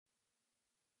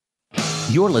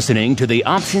You're listening to the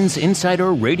Options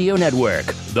Insider Radio Network,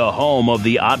 the home of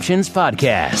the Options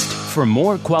Podcast. For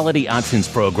more quality options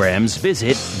programs,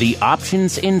 visit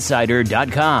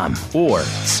theoptionsinsider.com or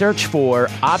search for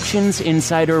Options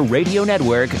Insider Radio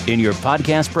Network in your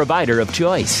podcast provider of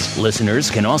choice. Listeners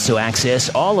can also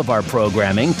access all of our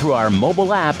programming through our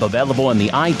mobile app available in the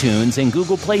iTunes and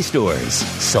Google Play stores.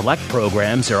 Select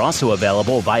programs are also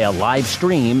available via live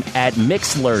stream at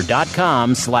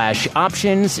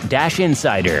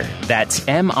mixlr.com/options-insider. That's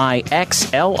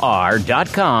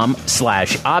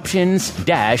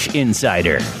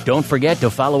mixlr.com/options-insider. Don't forget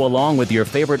to follow along with your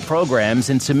favorite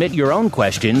programs and submit your own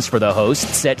questions for the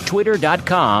hosts at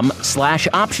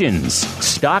twitter.com/options,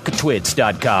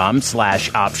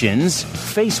 stocktwits.com/options,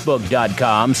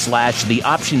 facebook.com/the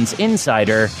Options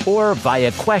Insider, or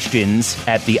via questions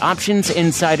at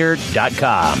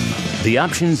theoptionsinsider.com. The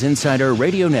Options Insider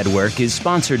Radio Network is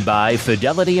sponsored by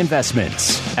Fidelity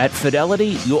Investments. At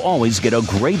Fidelity, you'll always get a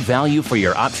great value for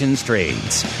your options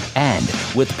trades. And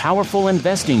with powerful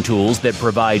investing tools that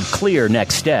provide clear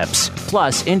next steps,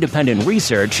 plus independent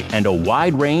research and a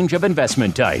wide range of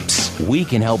investment types, we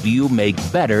can help you make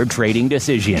better trading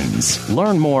decisions.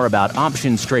 Learn more about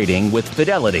options trading with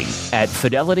Fidelity at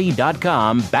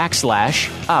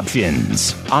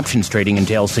fidelity.com/options. Options trading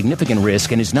entails significant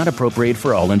risk and is not appropriate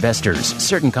for all investors.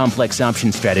 Certain complex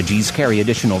option strategies carry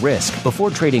additional risk. Before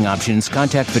trading options,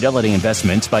 contact Fidelity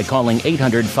Investments by calling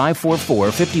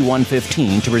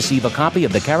 800-544-5115 to receive a copy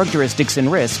of the characteristics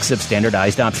and risks of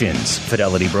standardized options.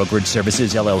 Fidelity Brokerage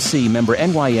Services, LLC, member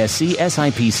NYSE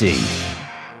SIPC.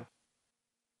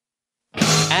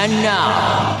 And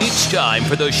now, it's time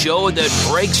for the show that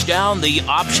breaks down the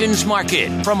options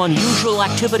market. From unusual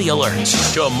activity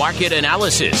alerts to market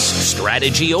analysis,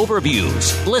 strategy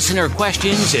overviews, listener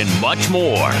questions, and much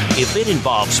more. If it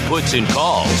involves puts and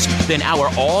calls, then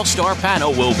our all-star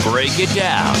panel will break it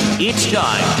down. It's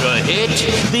time to hit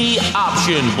the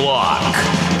option block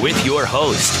with your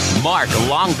host, Mark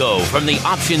Longo from the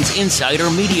Options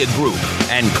Insider Media Group,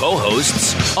 and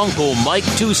co-hosts Uncle Mike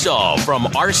TOSAW from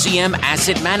RCM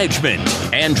Asset Management,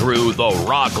 Andrew the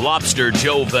Rock Lobster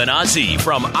Giovinazzi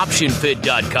from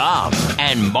OptionPit.com,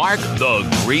 and Mark the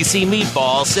Greasy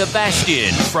Meatball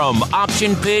Sebastian from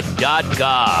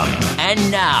OptionPit.com.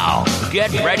 And now,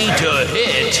 get ready to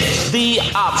hit the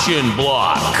option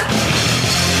block.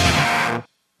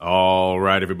 All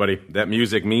right, everybody. That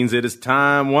music means it is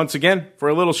time once again for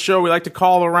a little show we like to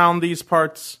call around these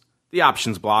parts the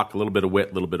options block. A little bit of wit,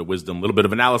 a little bit of wisdom, a little bit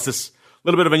of analysis, a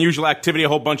little bit of unusual activity, a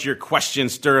whole bunch of your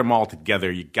questions, stir them all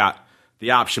together. You got the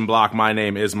option block. My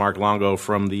name is Mark Longo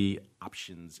from the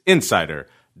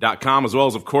OptionsInsider.com, as well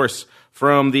as, of course,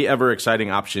 from the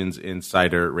ever-exciting Options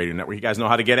Insider Radio Network. You guys know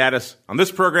how to get at us on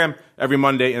this program every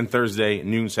Monday and Thursday,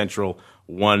 noon Central,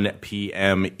 1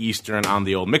 p.m. Eastern on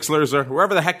the old Mixlers or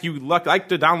wherever the heck you like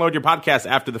to download your podcast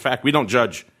after the fact. We don't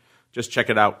judge. Just check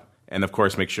it out. And, of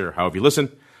course, make sure, however you listen,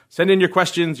 send in your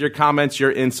questions, your comments,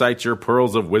 your insights, your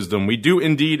pearls of wisdom. We do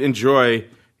indeed enjoy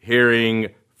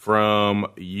hearing from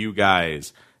you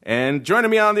guys. And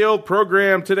joining me on the old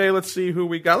program today, let's see who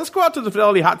we got. Let's go out to the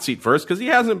Fidelity hot seat first because he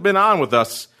hasn't been on with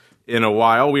us in a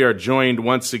while. We are joined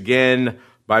once again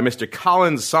by Mr.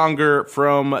 Colin Songer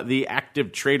from the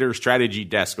Active Trader Strategy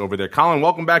Desk over there. Colin,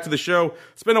 welcome back to the show.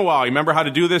 It's been a while. You remember how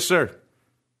to do this, sir?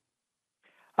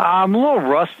 I'm a little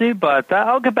rusty, but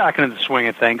I'll get back into the swing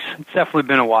of things. It's definitely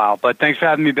been a while, but thanks for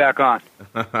having me back on.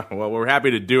 Well, we're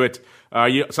happy to do it.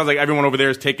 Sounds like everyone over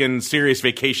there is taking serious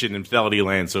vacation in Fidelity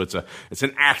land, so it's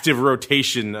an active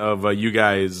rotation of you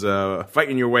guys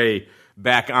fighting your way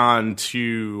back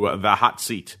onto the hot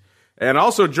seat. And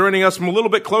also joining us from a little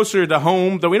bit closer to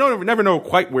home, though we never know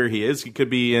quite where he is. He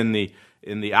could be in the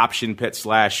Option Pit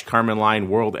 / Carmen Line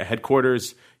World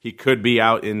headquarters. He could be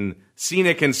out in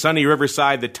scenic and sunny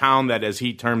Riverside, the town that, as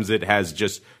he terms it, has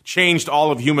just changed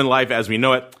all of human life as we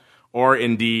know it. Or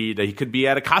indeed, he could be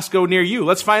at a Costco near you.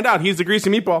 Let's find out. He's the Greasy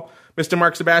Meatball, Mr.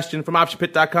 Mark Sebastian from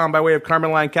OptionPit.com by way of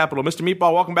Carmen Line Capital. Mr.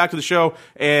 Meatball, welcome back to the show.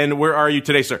 And where are you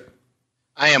today, sir?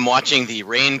 I am watching the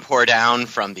rain pour down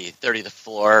from the 30th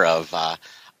floor of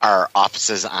our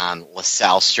offices on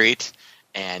LaSalle Street.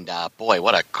 And boy,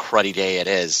 what a cruddy day it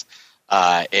is.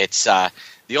 It's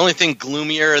the only thing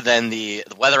gloomier than the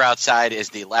weather outside is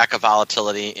the lack of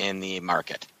volatility in the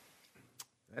market.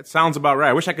 That sounds about right.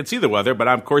 I wish I could see the weather, but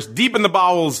I'm, of course, deep in the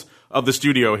bowels of the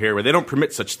studio here where they don't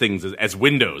permit such things as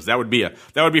windows. That would be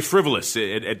frivolous.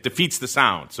 It defeats the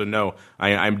sound. So no,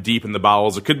 I'm deep in the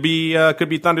bowels. It could be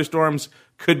thunderstorms,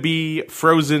 could be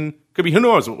frozen, could be who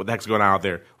knows what the heck's going on out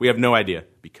there. We have no idea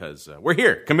because we're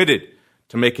here, committed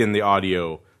to making the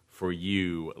audio for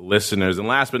you listeners. And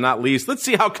last but not least, let's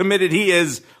see how committed he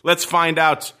is. Let's find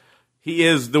out. He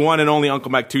is the one and only Uncle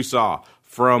Mike TOSAW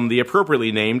from the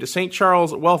appropriately named St.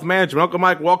 Charles Wealth Management. Uncle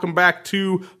Mike, welcome back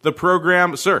to the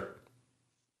program, sir.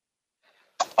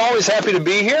 Always happy to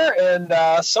be here,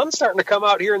 and sun's starting to come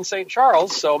out here in St.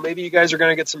 Charles, so maybe you guys are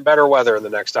going to get some better weather in the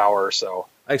next hour or so.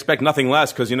 I expect nothing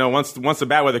less because, once the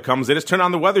bad weather comes, they just turn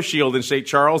on the weather shield in St.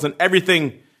 Charles, and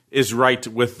everything is right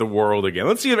with the world again.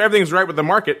 Let's see if everything's right with the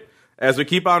market as we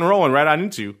keep on rolling right on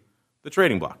into the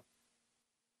trading block.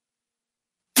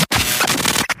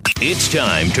 It's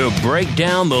time to break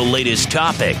down the latest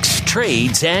topics,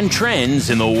 trades, and trends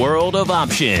in the world of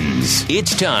options.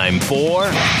 It's time for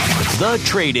the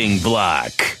Trading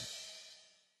Block.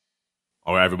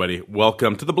 All right, everybody,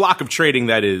 welcome to the block of trading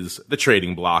that is the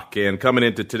Trading Block. And coming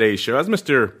into today's show, as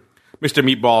Mr.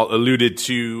 Meatball alluded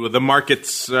to, the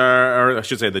markets, or I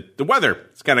should say the weather,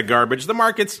 it's kind of garbage. The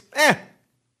markets,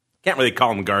 can't really call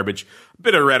them garbage. A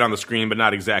bit of red on the screen, but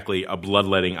not exactly a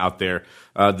bloodletting out there.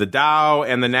 The Dow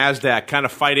and the NASDAQ kind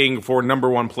of fighting for number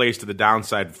one place to the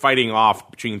downside, fighting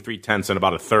off between 0.3 and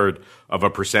about 1/3 of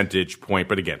a percentage point.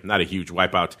 But again, not a huge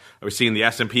wipeout. We're seeing the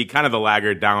S&P kind of the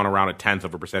laggard down around 1/10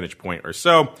 of a percentage point or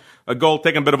so. Gold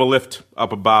taking a bit of a lift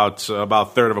up about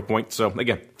 1/3 of a point. So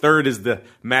again, 1/3 is the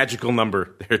magical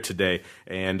number there today.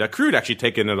 And crude actually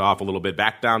taking it off a little bit,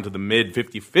 back down to the mid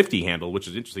 50 handle, which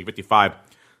is interesting, 55.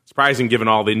 Surprising given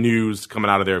all the news coming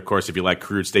out of there. Of course, if you like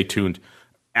crude, stay tuned.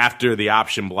 After the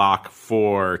option block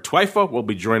for TWIFO, we'll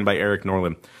be joined by Eric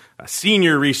Norland, a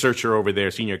senior researcher over there,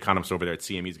 senior economist over there at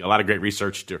CME. He's got a lot of great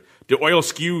research. Do oil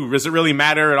skew? Does it really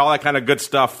matter? And all that kind of good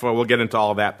stuff. We'll get into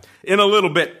all of that in a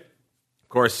little bit. Of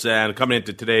course, and coming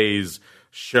into today's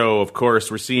show, of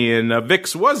course, we're seeing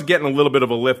VIX was getting a little bit of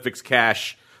a lift, VIX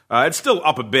cash. It's still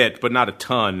up a bit, but not a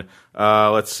ton.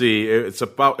 Let's see. It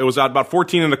was at about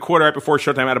 14.25 right before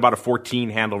showtime. At about a 14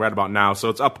 handle right about now. So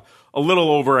it's up a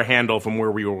little over a handle from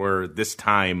where we were this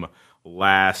time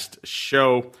last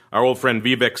show. Our old friend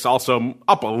VVIX also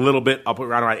up a little bit, up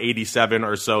around 87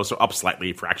 or so. So up slightly,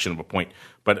 a fraction of a point,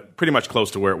 but pretty much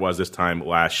close to where it was this time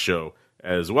last show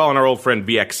as well. And our old friend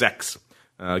VXX.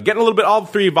 Getting a little bit, all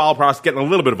three vol products getting a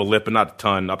little bit of a lift, but not a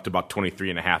ton, up to about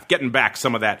 23.5. Getting back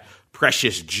some of that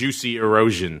precious, juicy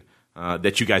erosion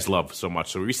that you guys love so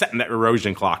much. So we're resetting that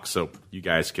erosion clock so you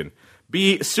guys can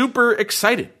be super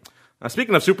excited.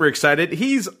 Speaking of super excited,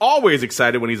 he's always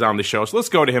excited when he's on the show. So let's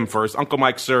go to him first. Uncle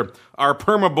Mike, sir, our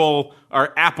permabull,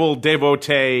 our Apple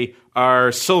devotee,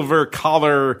 our silver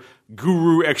collar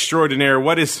guru extraordinaire.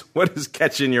 What is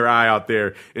catching your eye out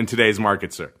there in today's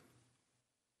market, sir?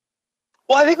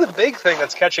 Well, I think the big thing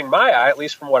that's catching my eye, at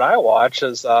least from what I watch,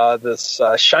 is this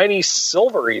shiny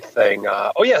silvery thing.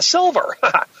 Silver.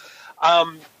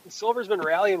 Silver's been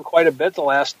rallying quite a bit the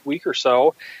last week or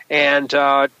so, and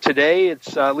today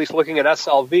it's at least looking at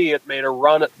SLV. It made a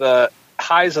run at the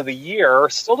highs of the year.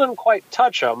 Still didn't quite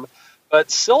touch them, but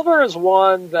silver is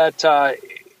one that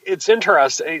it's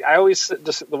interesting.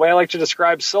 The way I like to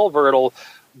describe silver, it'll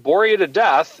bore you to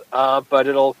death, but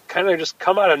it'll kind of just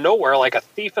come out of nowhere like a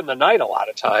thief in the night a lot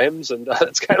of times, and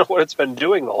that's kind of what it's been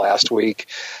doing the last week.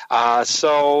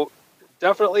 So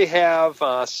definitely have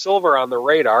silver on the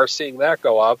radar, seeing that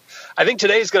go up. I think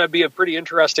today's going to be a pretty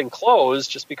interesting close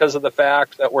just because of the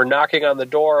fact that we're knocking on the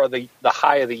door of the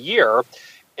high of the year,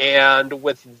 and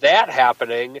with that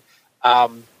happening,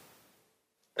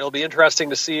 it'll be interesting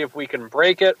to see if we can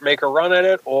break it, make a run at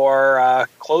it, or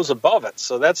close above it.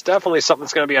 So that's definitely something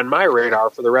that's going to be on my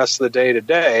radar for the rest of the day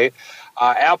today.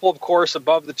 Apple, of course,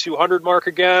 above the 200 mark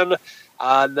again.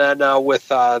 And then with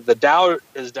the Dow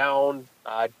is down,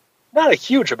 not a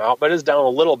huge amount, but is down a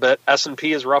little bit.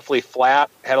 S&P is roughly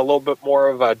flat. Had a little bit more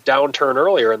of a downturn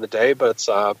earlier in the day, but it's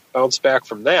bounced back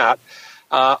from that.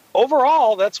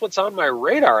 Overall, that's what's on my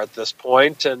radar at this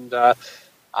point. And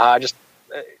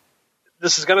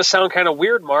this is going to sound kind of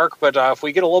weird, Mark, but if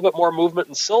we get a little bit more movement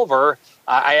in silver,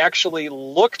 I actually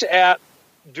looked at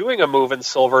doing a move in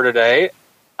silver today.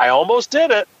 I almost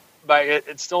did it, but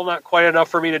it's still not quite enough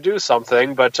for me to do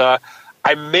something. But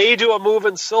I may do a move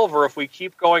in silver if we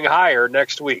keep going higher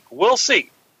next week. We'll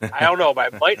see. I don't know,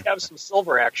 but I might have some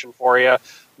silver action for you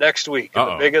next week.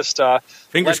 The biggest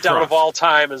letdown of all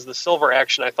time is the silver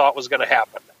action I thought was going to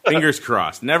happen. Fingers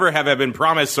crossed. Never have I been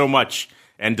promised so much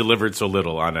and delivered so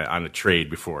little on a trade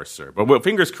before, sir. But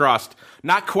fingers crossed,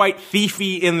 not quite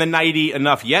thiefy in the nighty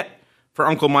enough yet for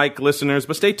Uncle Mike listeners,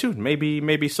 but stay tuned.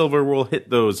 Maybe silver will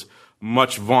hit those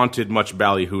much vaunted, much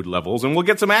ballyhooed levels, and we'll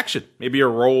get some action. Maybe a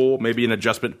roll, maybe an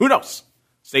adjustment. Who knows?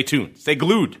 Stay tuned. Stay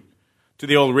glued to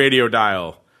the old radio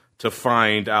dial to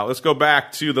find out. Let's go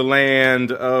back to the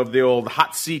land of the old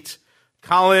hot seat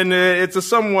Colin, it's a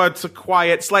somewhat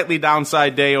quiet, slightly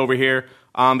downside day over here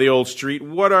on the old street.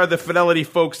 What are the Fidelity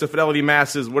folks, the Fidelity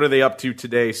masses, what are they up to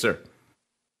today, sir?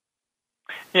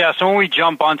 Yeah, so when we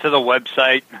jump onto the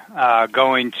website,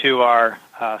 going to our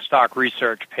stock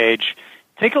research page,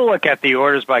 take a look at the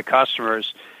orders by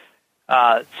customers.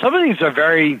 Some of these are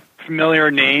very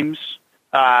familiar names,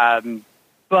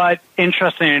 but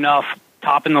interesting enough,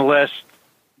 topping the list,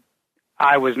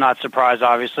 I was not surprised,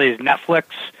 obviously, is Netflix.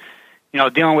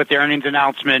 Dealing with the earnings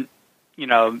announcement,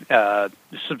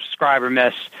 subscriber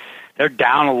miss. They're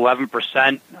down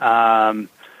 11%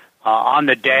 on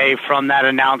the day from that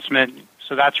announcement.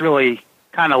 So that's really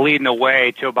kind of leading the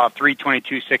way to about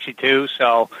 322.62.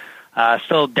 So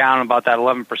still down about that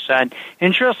 11%.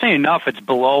 Interesting enough, it's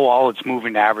below all its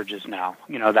moving averages now.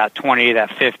 That 20,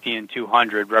 that 50, and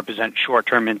 200 represent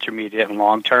short-term, intermediate, and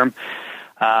long-term.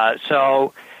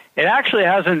 So it actually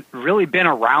hasn't really been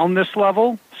around this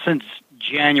level since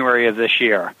January of this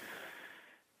year.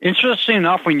 Interesting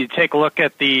enough, when you take a look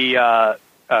at the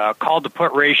call to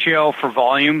put ratio for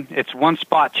volume, it's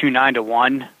 1.29 to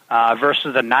 1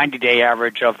 versus the 90-day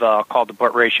average of the call to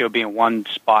put ratio being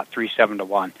 1.37 to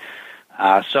 1.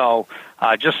 So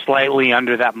just slightly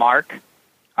under that mark.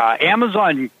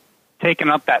 Amazon taking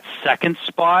up that second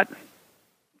spot.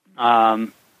 Now,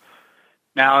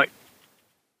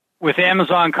 with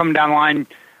Amazon coming down the line,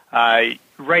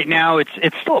 right now it's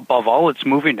still above all its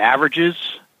moving averages,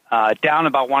 down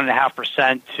about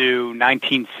 1.5% to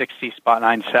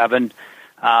 1960.97.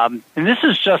 And this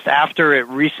is just after it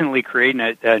recently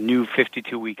created a new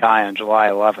 52-week high on July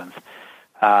 11th.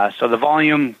 So the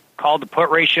volume called to put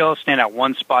ratio stand at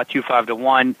 1.25 to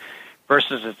 1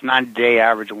 versus its 90-day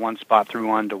average of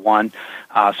 1.31 to 1.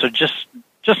 So just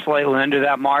slightly under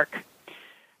that mark.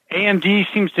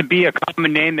 AMD seems to be a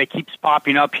common name that keeps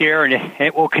popping up here, and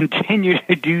it will continue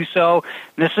to do so.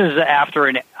 This is after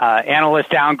an analyst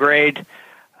downgrade.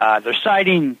 They're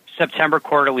citing September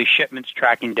quarterly shipments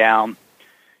tracking down.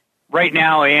 Right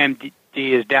now, AMD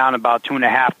is down about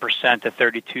 2.5% to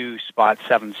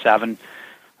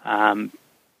 32.77.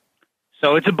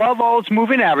 So it's above all its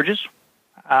moving averages,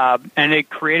 and it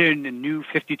created a new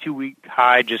 52-week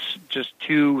high just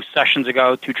two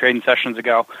trading sessions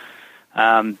ago.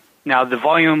 Now, the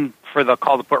volume for the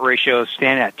call-to-put ratio is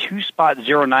standing at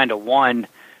 2.09 to 1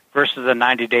 versus a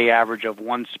 90-day average of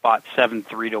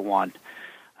 1.73 to 1.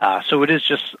 So it is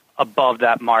just above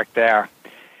that mark there.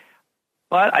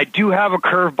 But I do have a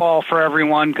curveball for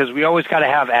everyone because we always got to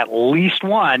have at least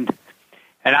one.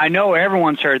 And I know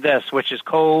everyone's heard this, which is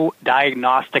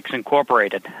Co-Diagnostics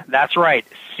Incorporated. That's right,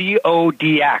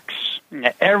 CODX.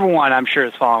 Everyone, I'm sure,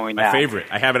 is following that. My favorite.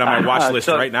 I have it on my watch list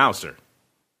right now, sir.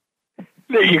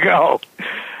 There you go.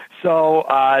 So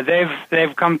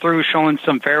they've come through showing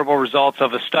some favorable results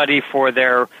of a study for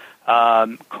their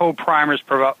co-primers,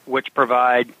 which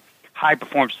provide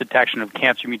high-performance detection of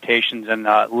cancer mutations in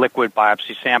liquid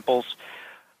biopsy samples.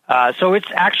 So it's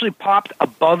actually popped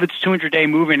above its 200-day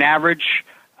moving average,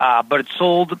 but it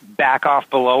sold back off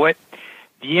below it.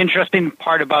 The interesting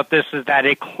part about this is that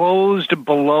it closed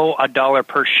below $1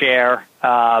 per share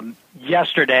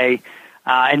yesterday,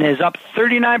 and is up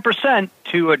 39%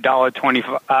 to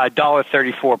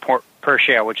 $1.34 per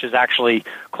share, which is actually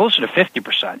closer to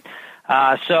 50%.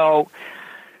 So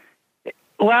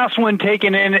last one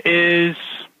taken in is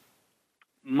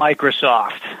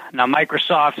Microsoft. Now,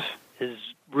 Microsoft is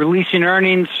releasing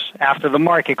earnings after the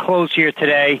market closed here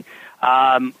today.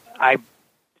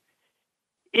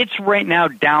 It's right now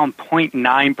down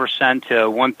 0.9% to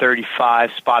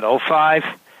 135.05.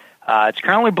 It's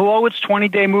currently below its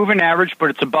 20-day moving average, but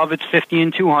it's above its 50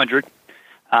 and 200.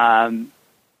 And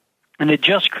it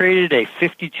just created a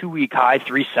 52-week high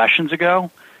 3 sessions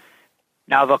ago.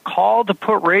 Now, the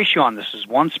call-to-put ratio on this is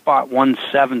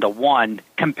 1.17 to 1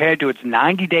 compared to its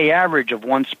 90-day average of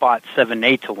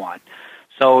 1.78 to 1.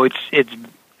 So it's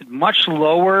much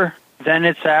lower than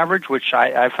its average, which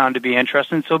I found to be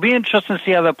interesting. So it'll be interesting to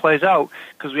see how that plays out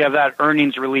because we have that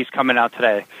earnings release coming out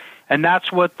today. And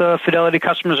that's what the Fidelity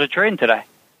customers are trading today. A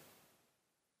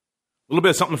little bit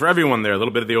of something for everyone there. A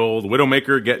little bit of the old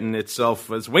Widowmaker getting its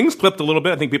wings clipped a little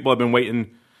bit. I think people have been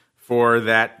waiting for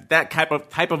that type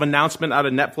of announcement out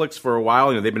of Netflix for a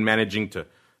while. They've been managing to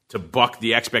buck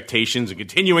the expectations and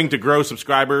continuing to grow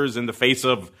subscribers in the face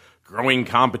of growing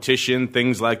competition,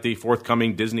 things like the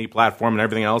forthcoming Disney platform and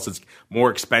everything else. It's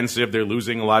more expensive. They're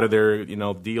losing a lot of their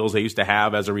deals they used to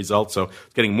have as a result. So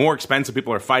it's getting more expensive.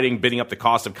 People are bidding up the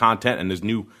cost of content, and there's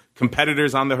new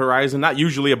competitors on the horizon. Not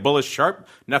usually a bullish chart.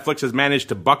 Netflix has managed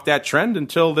to buck that trend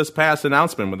until this past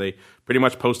announcement when they pretty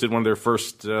much posted one of their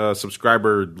first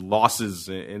subscriber losses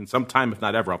in some time, if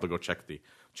not ever. I'll have to go check the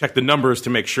check the numbers to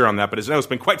make sure on that. But it's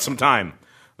been quite some time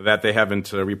that they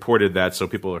haven't reported that, so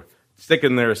people are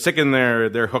sticking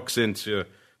their hooks into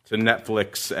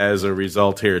Netflix as a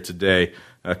result here today.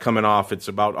 Coming off, it's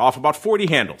about 40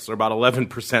 handles, or about 11%,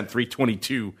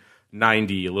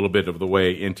 322.90, a little bit of the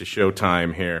way into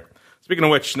showtime here. Speaking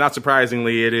of which, not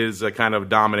surprisingly, it is kind of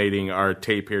dominating our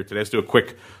tape here today. Let's do a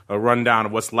quick rundown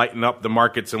of what's lighting up the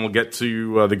markets, and we'll get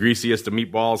to the greasiest of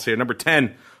meatballs here. Number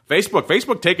 10, Facebook.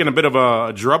 Facebook taking a bit of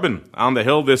a drubbing on the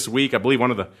hill this week. I believe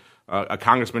one of the a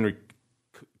congressman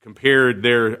compared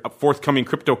their forthcoming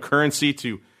cryptocurrency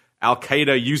to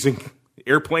Al-Qaeda using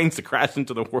airplanes to crash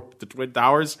into the Twin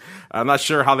Towers. I'm not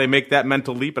sure how they make that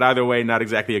mental leap, but either way, not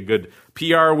exactly a good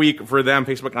PR week for them.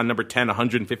 Facebook on number 10,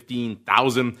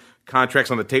 115,000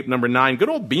 contracts on the tape. Number 9, good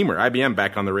old Beamer, IBM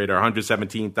back on the radar,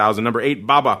 117,000. Number 8,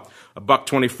 Baba,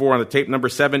 $1.24 on the tape. Number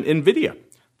 7, NVIDIA,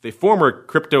 the former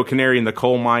crypto canary in the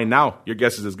coal mine. Now, your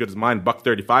guess is as good as mine.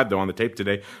 $1.35 though on the tape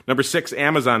today. Number 6,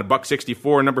 Amazon,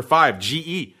 $1.64. Number 5,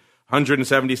 GE,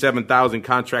 177,000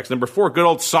 contracts. Number 4, good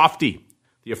old Softy,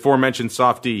 the aforementioned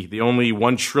Softy, the only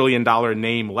 $1 trillion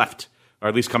name left, or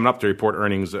at least coming up to report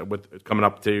earnings, coming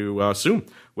up to soon,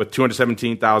 with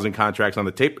 217,000 contracts on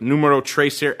the tape. Numero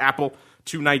Trace here, Apple,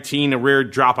 219, a rare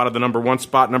drop out of the number 1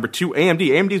 spot. Number 2, AMD.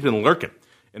 AMD's been lurking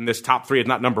in this top 3. It's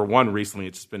not number 1 recently.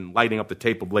 It's been lighting up the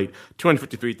tape of late.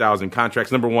 253,000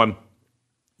 contracts. Number 1,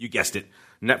 you guessed it,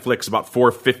 Netflix, about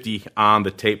 450 on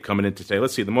the tape coming into today.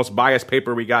 Let's see, the most biased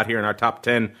paper we got here in our top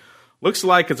 10 looks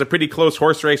like it's a pretty close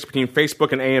horse race between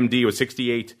Facebook and AMD with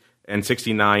 68 and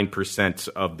 69%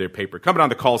 of their paper. Coming on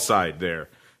the call side there,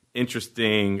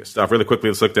 interesting stuff. Really quickly,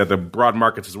 let's look at the broad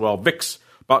markets as well. VIX,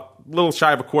 about a little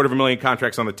shy of 250,000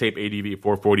 contracts on the tape, ADV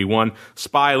 441.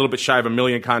 SPY, a little bit shy of 1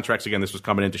 million contracts. Again, this was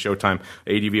coming into showtime,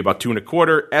 ADV about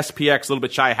 2.25. SPX, a little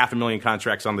bit shy of 500,000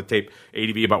 contracts on the tape,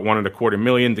 ADV about 1.25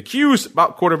 million. The Qs,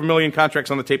 about 250,000 contracts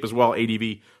on the tape as well,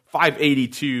 ADV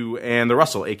 582, and the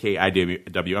Russell, aka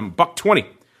IWM, $1.20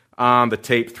 on the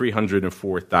tape,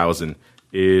 304,000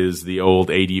 is the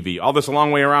old ADV. All this a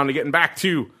long way around to getting back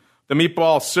to the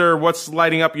meatball. Sir, what's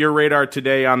lighting up your radar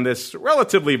today on this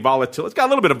relatively volatile? It's got a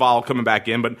little bit of vol coming back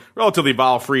in, but relatively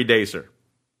vol-free day, sir.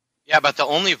 Yeah, but the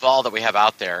only vol that we have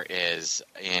out there is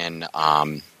in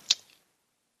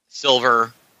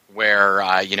silver, where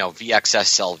VVIX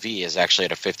SLV is actually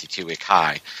at a 52-week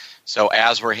high. So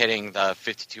as we're hitting the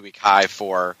 52-week high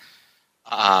for,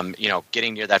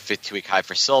 getting near that 52-week high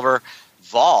for silver,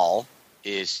 vol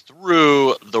is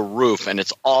through the roof, and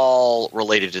it's all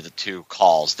related to the two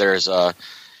calls. There's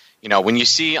when you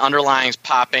see underlyings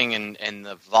popping and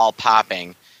the vol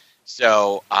popping,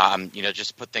 so, just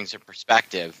to put things in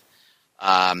perspective,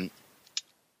 vol's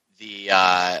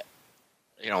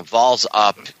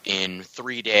up in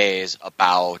 3 days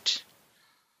about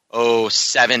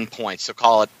 7 points, so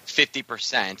call it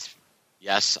 50%.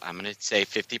 Yes, I'm going to say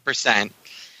 50%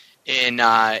 in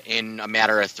a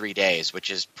matter of 3 days, which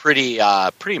is pretty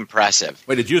impressive.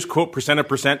 Wait, did you just quote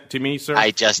percent to me, sir?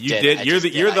 I just did.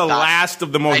 You're the last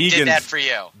of the Mohegans. I did that for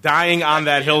you. Dying on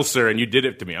that hill, sir, and you did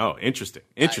it to me. Oh, interesting.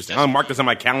 I'll mark this on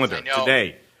my calendar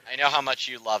today. I know how much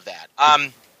you love that.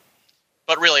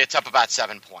 But really, it's up about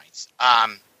 7 points.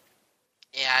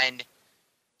 And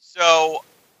so,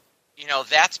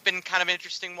 that's been kind of an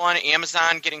interesting one.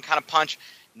 Amazon getting kind of punched.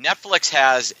 Netflix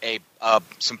has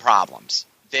some problems.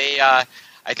 I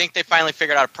think they finally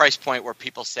figured out a price point where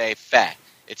people say, "Feh,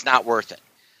 it's not worth it,"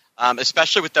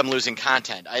 especially with them losing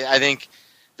content. I think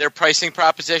their pricing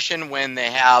proposition, when they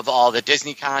have all the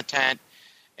Disney content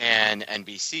and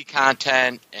NBC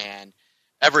content and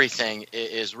everything,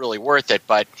 is really worth it.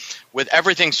 But with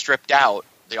everything stripped out,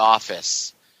 The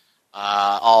Office,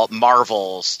 all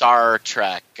Marvel, Star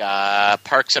Trek,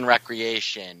 Parks and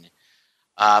Recreation,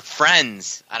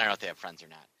 Friends. I don't know if they have Friends or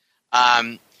not.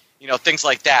 Things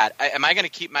like that. Am I going to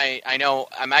keep my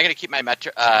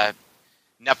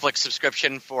Netflix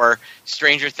subscription for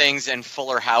Stranger Things and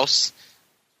Fuller House?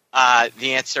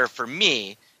 The answer for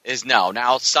me is no.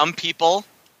 Now, some people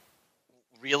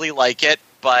really like it,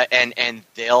 and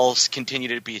they'll continue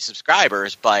to be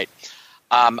subscribers, but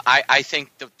I think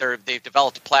that they've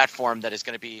developed a platform that is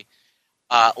going to be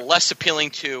less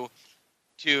appealing to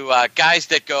guys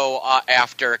that go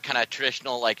after kind of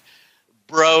traditional, like,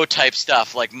 bro type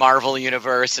stuff like Marvel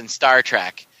Universe and Star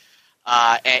Trek,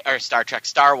 or Star Trek,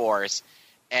 Star Wars,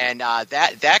 and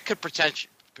that could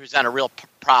present a real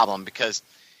problem because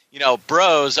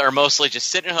bros are mostly just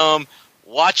sitting at home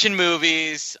watching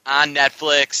movies on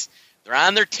Netflix. They're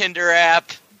on their Tinder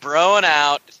app, broing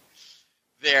out.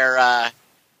 They're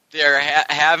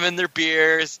having their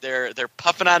beers. They're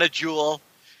puffing on a Juul,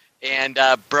 and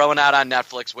broing out on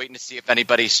Netflix, waiting to see if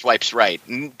anybody swipes right.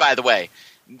 And by the way,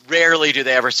 rarely do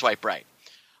they ever swipe right.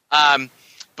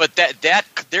 But that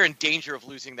they're in danger of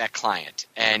losing that client,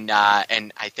 and I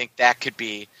think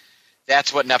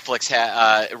that's what Netflix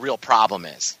a real problem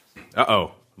is.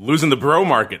 Losing the bro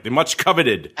market, the much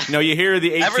coveted. You hear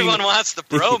the 18, everyone wants the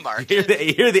bro market.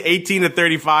 You hear the 18 to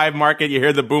 35 market. You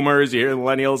hear the boomers. You hear the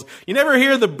millennials. You never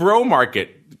hear the bro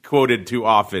market quoted too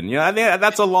often. I think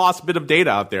that's a lost bit of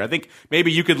data out there. I think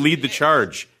maybe you could lead the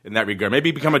charge in that regard.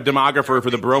 Maybe become a demographer for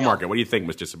the bro market. What do you think,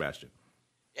 Mr. Sebastian?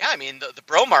 Yeah, I mean the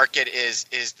bro market is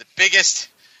the biggest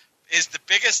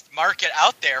market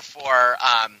out there for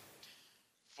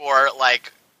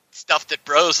like stuff that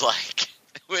bros like,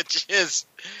 which is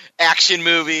action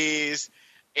movies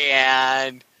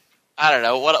and I don't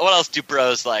know what else do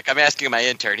bros like. I'm asking my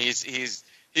intern. He's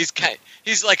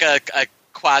like a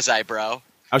quasi bro.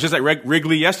 I was just at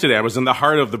Wrigley yesterday. I was in the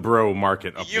heart of the bro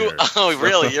market up there. Oh,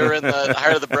 really? You're in the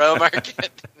heart of the bro market?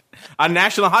 On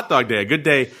National Hot Dog Day, a good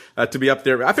day to be up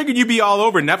there. I figured you'd be all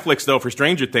over Netflix, though, for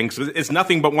Stranger Things. It's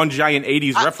nothing but one giant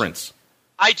 80s reference.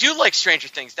 I do like Stranger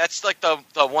Things. That's like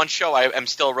the one show I am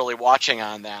still really watching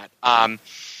on that.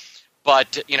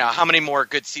 But, how many more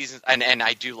good seasons? And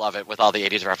I do love it with all the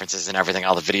 80s references and everything,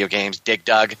 all the video games. Dig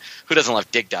Dug. Who doesn't love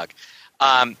Dig Dug?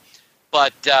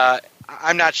 But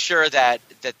I'm not sure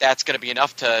that's going to be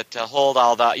enough to hold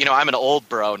all the – I'm an old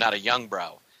bro, not a young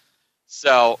bro.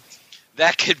 So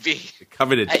that could be –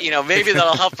 coveted. Maybe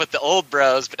that'll help with the old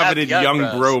bros, but coveted not the young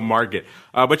young bro market.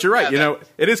 But you're right.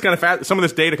 It is kind of fast. Some of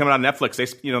this data coming out of Netflix,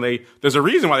 there's a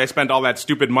reason why they spent all that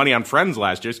stupid money on Friends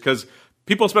last year, because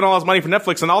people spend all this money for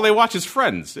Netflix, and all they watch is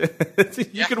Friends.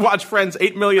 You could watch Friends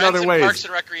 8 million Friends other ways. Parks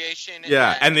and Recreation.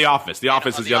 And The Office. The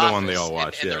Office is the other one they all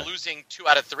watch. And they're losing 2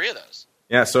 out of 3 of those.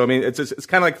 Yeah, so I mean, it's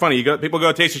kind of like funny. People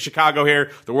go to Taste of Chicago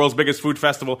here, the world's biggest food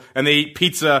festival, and they eat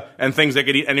pizza and things they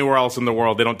could eat anywhere else in the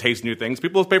world. They don't taste new things.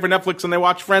 People pay for Netflix and they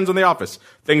watch Friends and The Office,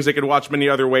 things they could watch many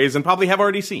other ways and probably have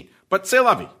already seen. But c'est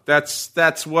la vie.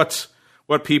 That's what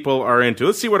people are into.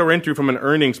 Let's see what we're into from an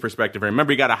earnings perspective.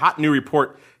 Remember, you got a hot new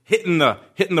report hitting the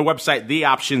website,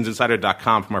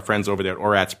 theoptionsinsider.com, from our friends over there at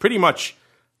ORATS, pretty much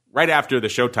right after the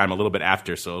showtime, a little bit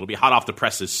after, so it'll be hot off the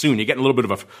presses soon. You're getting a little bit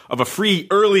of a free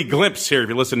early glimpse here if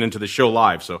you're listening to the show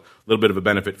live, so a little bit of a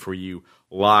benefit for you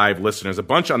live listeners. A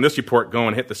bunch on this report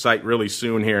going hit the site really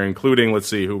soon here, including, let's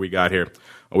see who we got here.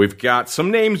 We've got some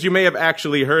names you may have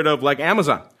actually heard of, like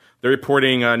Amazon. They're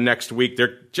reporting next week.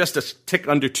 They're just a tick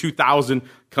under 2,000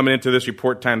 coming into this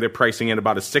report time. They're pricing in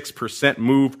about a 6%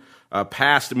 move.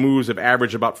 Past moves have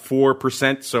averaged about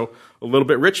 4%, so a little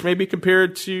bit rich maybe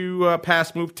compared to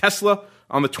past move. Tesla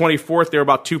on the 24th, they're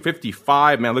about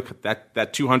 255. Man, look at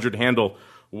that 200 handle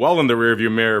well in the rearview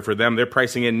mirror for them. They're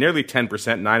pricing in nearly 10%,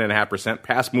 9.5%.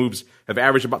 Past moves have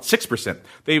averaged about 6%.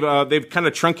 They've kind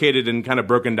of truncated and kind of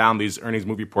broken down these earnings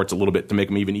move reports a little bit to make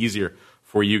them even easier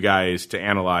for you guys to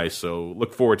analyze. So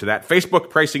look forward to that. Facebook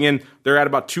pricing in, they're at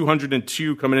about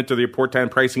 202 coming into the report time,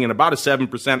 pricing in about a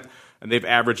 7%. And they've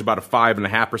averaged about a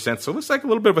 5.5%. So it looks like a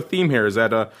little bit of a theme here is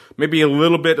that maybe a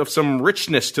little bit of some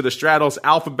richness to the straddles.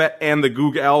 Alphabet and the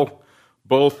Google,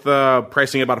 both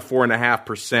pricing about a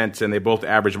 4.5%, and they both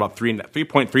average about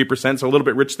 3.3%. So a little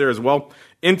bit rich there as well.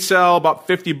 Intel about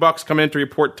 $50 coming into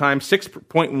report time,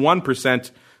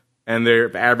 6.1%, and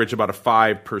they've averaged about a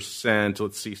 5%.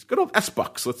 Let's see, good old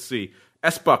S-Bucks. Let's see.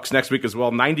 S-Bucks next week as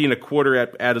well,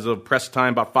 90.25 as of press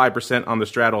time, about 5% on the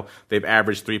straddle. They've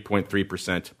averaged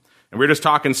 3.3%. And we were just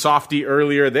talking Softy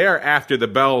earlier. They're after the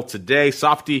bell today.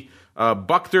 Softy,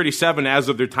 $1.37 as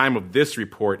of their time of this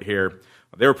report here.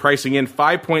 They were pricing in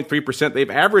 5.3%. They've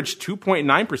averaged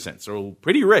 2.9%, so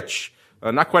pretty rich.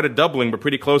 Not quite a doubling, but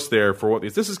pretty close there for what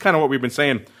this is kind of what we've been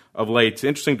saying of late. It's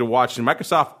interesting to watch. And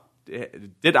Microsoft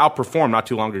did outperform not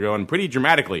too long ago, and pretty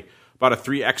dramatically, about a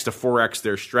 3x to 4x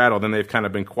their straddle. Then they've kind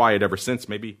of been quiet ever since.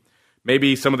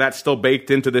 Maybe some of that's still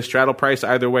baked into this straddle price.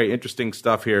 Either way, interesting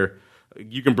stuff here.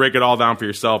 You can break it all down for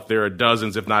yourself. There are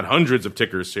dozens, if not hundreds, of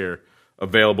tickers here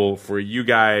available for you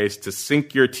guys to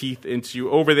sink your teeth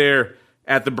into over there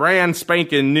at the brand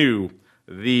spanking new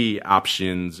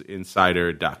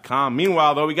theoptionsinsider.com.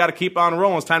 Meanwhile, though, we got to keep on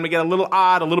rolling. It's time to get a little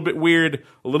odd, a little bit weird,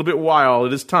 a little bit wild.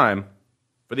 It is time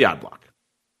for the Odd Block.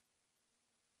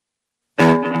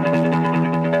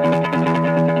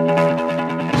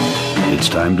 It's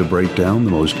time to break down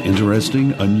the most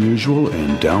interesting, unusual,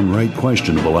 and downright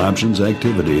questionable options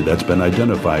activity that's been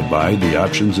identified by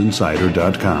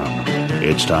theoptionsinsider.com.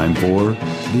 It's time for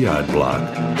the Odd Block.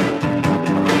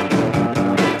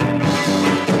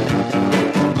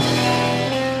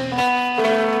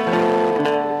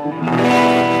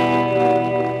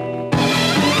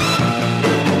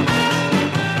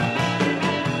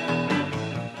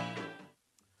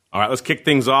 let's kick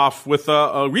things off with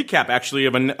a recap, actually,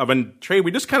 of a trade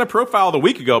we just kind of profiled a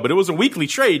week ago, but it was a weekly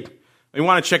trade. You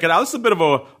want to check it out. This is a bit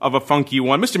of a funky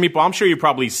one. Mr. Meatball, I'm sure you've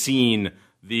probably seen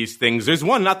these things. There's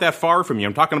one not that far from you.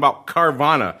 I'm talking about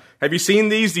Carvana. Have you seen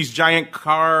these giant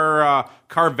car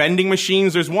vending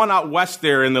machines? There's one out west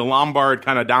there in the Lombard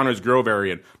kind of Downers Grove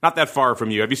area, not that far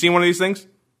from you. Have you seen one of these things?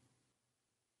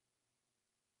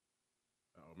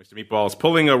 Oh, Mr. Meatball is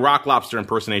pulling a rock lobster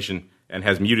impersonation and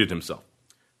has muted himself.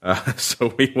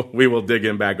 So we will dig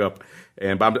him back up.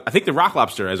 And Bob, I think the rock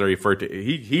lobster, as I referred to,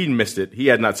 he missed it. He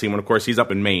had not seen one. Of course, he's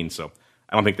up in Maine, so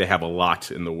I don't think they have a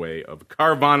lot in the way of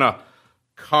Carvana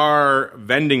car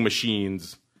vending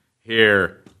machines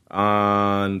here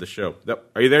on the show.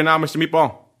 Are you there now, Mr.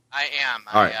 Meatball? I am.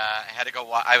 Right. I had to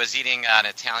go. I was eating an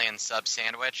Italian sub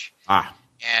sandwich,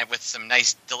 and with some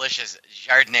nice, delicious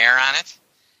jardiniere on it.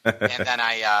 And then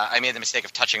I made the mistake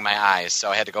of touching my eyes,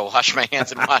 so I had to go wash my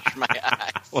hands and wash my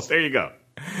eyes. Well, there you go.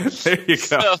 There you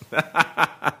go.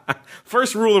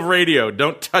 First rule of radio: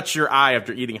 don't touch your eye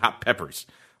after eating hot peppers.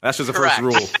 That's just the first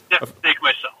rule. Take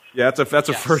myself. Yeah, that's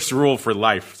a first rule for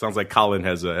life. Sounds like Colin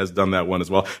has done that one as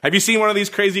well. Have you seen one of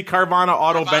these crazy Carvana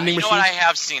auto vending machines? You know what? I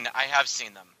have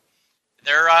seen them.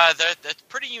 They're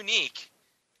pretty unique.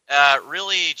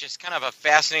 Really, just kind of a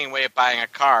fascinating way of buying a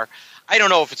car. I don't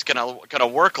know if it's gonna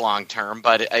work long term,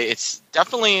 but it's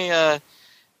definitely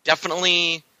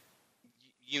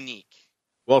unique.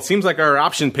 Well, it seems like our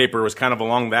option paper was kind of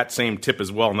along that same tip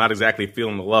as well, not exactly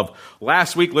feeling the love.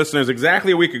 Last week, listeners,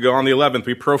 exactly a week ago on the 11th,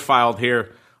 we profiled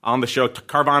here on the show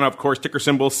Carvana, of course, ticker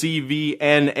symbol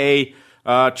CVNA,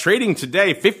 trading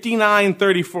today,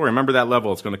 59.34. Remember that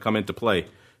level. It's going to come into play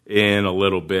in a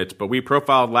little bit. But we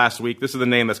profiled last week. This is the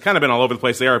name that's kind of been all over the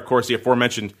place. They are, of course, the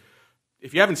aforementioned.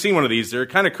 If you haven't seen one of these, they're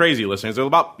kind of crazy, listeners. They're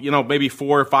about, maybe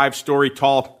 4 or 5 story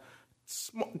tall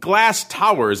glass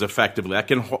towers, effectively, that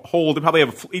can hold. They probably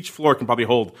have each floor can probably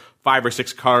hold 5 or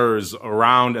 6 cars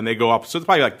around, and they go up. So it's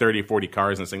probably like 30 or 40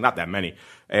 cars in this thing, not that many.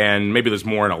 And maybe there's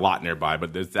more in a lot nearby,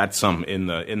 but that's some in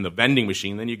the vending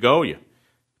machine. Then you go, you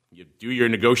do your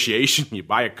negotiation, you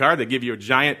buy a car, they give you a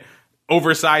giant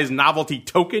oversized novelty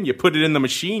token, you put it in the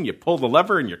machine, you pull the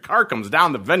lever, and your car comes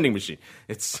down the vending machine.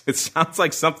 It sounds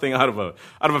like something out of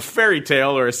a fairy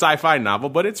tale or a sci-fi novel,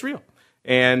 but it's real.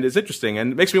 And it's interesting,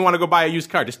 and it makes me want to go buy a used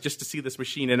car just to see this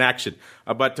machine in action.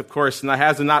 But, of course, that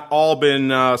has not all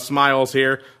been smiles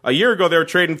here. A year ago, they were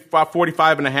trading about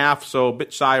 45.5, so a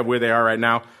bit shy of where they are right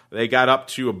now. They got up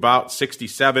to about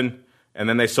 67, and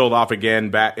then they sold off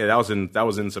again. That was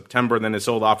in September, and then they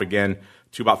sold off again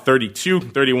to about 32,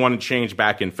 31 and change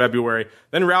back in February.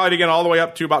 Then rallied again all the way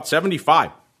up to about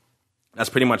 75. That's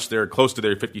pretty much close to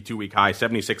their 52-week high.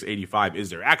 76.85 is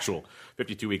their actual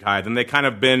 52-week high. Then they kind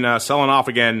of been selling off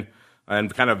again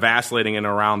and kind of vacillating in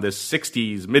around this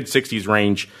 60s, mid-60s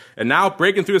range, and now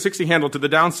breaking through the 60 handle to the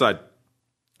downside.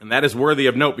 And that is worthy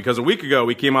of note because a week ago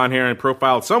we came on here and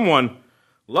profiled someone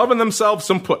loving themselves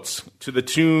some puts to the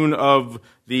tune of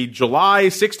the July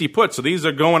 60 puts. So these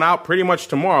are going out pretty much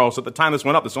tomorrow. So at the time this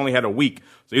went up, this only had a week.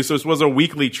 So this was a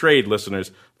weekly trade,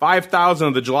 listeners. 5,000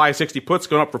 of the July 60 puts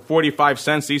going up for 45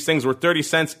 cents. These things were 30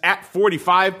 cents at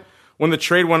 45 when the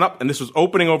trade went up. And this was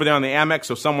opening over there on the Amex.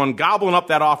 So someone gobbling up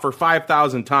that offer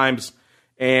 5,000 times.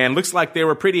 And looks like they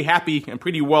were pretty happy and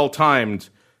pretty well timed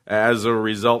as a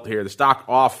result here. The stock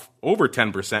off over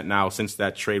 10% now since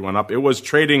that trade went up. It was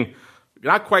trading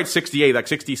not quite 68, like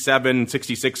 67,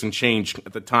 66 and change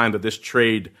at the time that this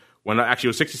trade went up. Actually, it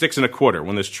was 66 and a quarter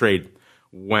when this trade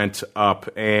went up.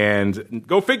 And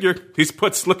go figure, these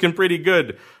puts looking pretty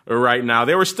good right now.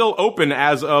 They were still open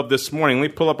as of this morning. Let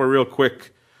me pull up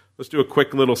let's do a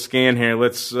quick little scan here.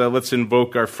 Let's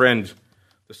invoke our friend,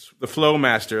 the Flow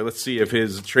Master. Let's see if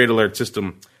his trade alert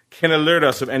system can alert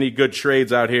us of any good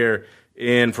trades out here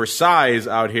for size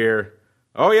out here.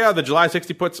 Oh, yeah, the July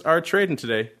 60 puts are trading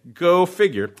today. Go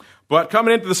figure. But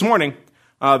coming into this morning,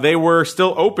 they were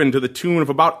still open to the tune of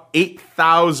about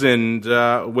 8,000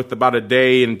 with about a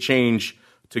day and change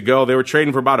to go. They were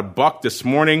trading for about $1 this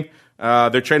morning.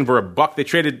 They're trading for $1. They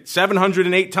traded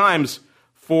 708 times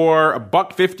for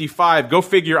 $1.55. Go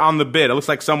figure on the bid. It looks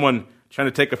like someone trying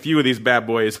to take a few of these bad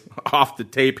boys off the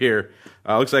tape here.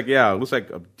 Looks like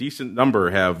a decent number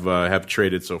have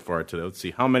traded so far today. Let's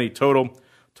see how many total.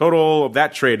 Total of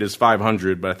that trade is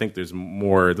 500, but I think there's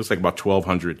more. It looks like about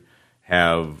 1,200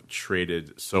 have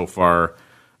traded so far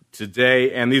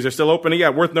today, and these are still open. Yeah,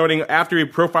 worth noting, after we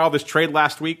profiled this trade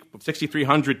last week,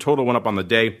 6,300 total went up on the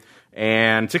day,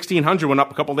 and 1,600 went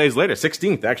up a couple days later,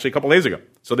 16th, actually a couple days ago.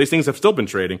 So these things have still been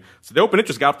trading. So the open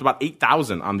interest got up to about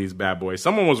 8,000 on these bad boys.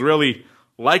 Someone was really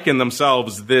liking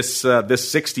themselves this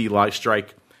 60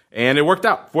 strike, And it worked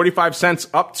out. 45 cents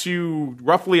up to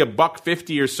roughly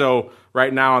 $1.50 or so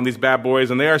right now on these bad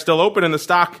boys. And they are still open in the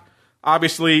stock,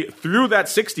 obviously, through that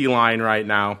 60 line right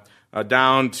now,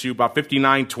 down to about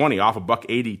 59.20 off of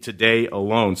 $1.80 today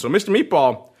alone. So, Mr.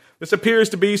 Meatball, this appears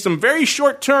to be some very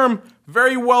short-term,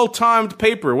 very well-timed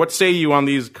paper. What say you on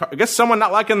these? I guess someone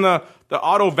not liking the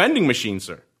auto vending machine,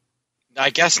 sir. I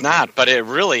guess not, but it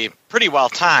really pretty well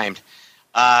timed.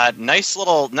 Nice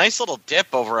little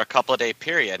dip over a couple of day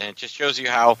period, and it just shows you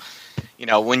how,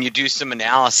 when you do some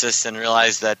analysis and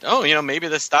realize that, maybe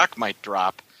the stock might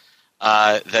drop,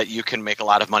 that you can make a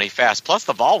lot of money fast. Plus,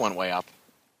 the vol went way up.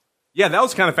 Yeah, that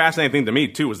was kind of fascinating thing to me,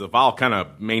 too, was the vol kind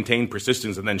of maintained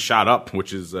persistence and then shot up,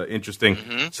 which is interesting.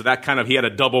 Mm-hmm. So that he had a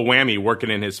double whammy working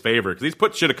in his favor. Because these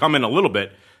puts should have come in a little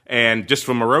bit, and just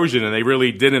from erosion, and they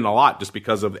really didn't a lot just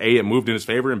because of, A, it moved in his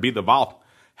favor, and B, the vol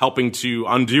helping to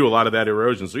undo a lot of that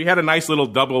erosion. So he had a nice little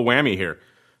double whammy here,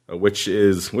 which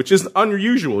is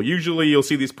unusual. Usually you'll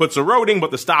see these puts eroding,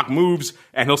 but the stock moves,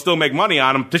 and he'll still make money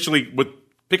on them, particularly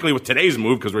with today's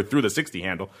move because we're through the 60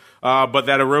 handle. But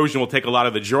that erosion will take a lot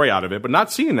of the joy out of it. But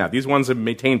not seeing that. These ones have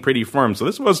maintained pretty firm. So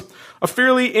this was a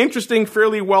fairly interesting,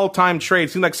 fairly well-timed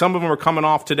trade. Seems like some of them are coming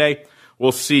off today.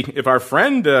 We'll see if our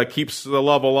friend keeps the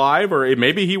love alive, or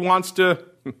maybe he wants to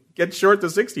get short the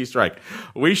 60 strike.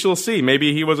 We shall see.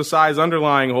 Maybe he was a size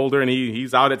underlying holder and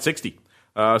he's out at 60.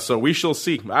 So we shall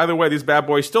see. Either way, these bad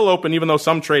boys still open, even though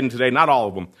some trading today, not all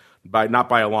of them, not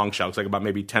by a long shot. Looks like about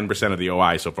maybe 10% of the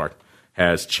OI so far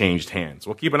has changed hands.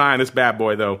 We'll keep an eye on this bad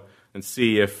boy, though, and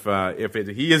see if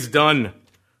he is done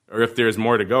or if there's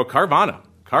more to go. Carvana,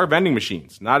 car vending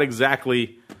machines, not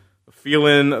exactly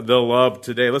feeling the love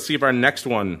today. Let's see if our next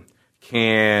one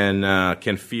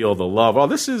can feel the love. Oh,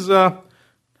 this is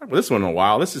this one in a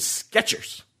while. This is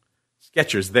Skechers.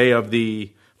 Skechers, they of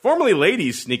the formerly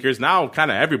ladies sneakers, now kind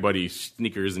of everybody's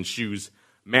sneakers and shoes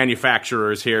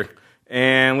manufacturers here.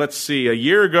 And let's see, a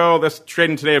year ago, that's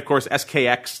trading today, of course,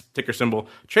 SKX, ticker symbol,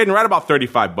 trading right about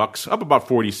 $35, up about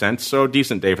 40 cents, so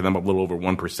decent day for them, up a little over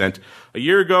 1%. A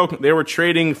year ago, they were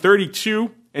trading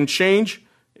 32 and change,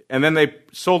 and then they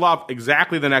sold off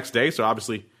exactly the next day, so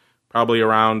obviously probably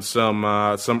around some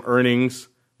earnings.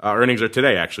 Earnings are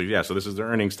today, actually, yeah, so this is their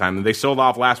earnings time. And they sold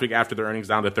off last week after their earnings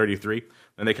down to 33,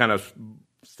 and they kind of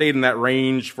stayed in that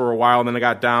range for a while, and then they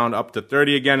got down up to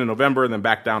 30 again in November, and then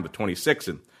back down to 26,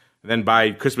 and then by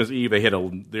Christmas Eve, they hit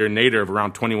their nadir of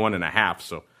around 21.5,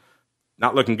 so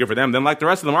not looking good for them. Then like the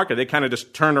rest of the market, they kind of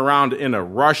just turned around in a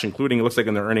rush, including it looks like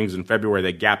in their earnings in February,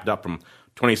 they gapped up from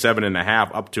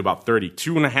 27.5 up to about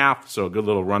 32.5, so a good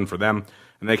little run for them.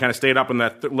 And they kind of stayed up in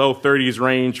that low 30s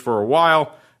range for a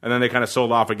while, and then they kind of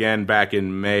sold off again back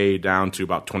in May down to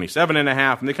about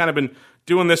 27.5, and they kind of been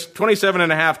doing this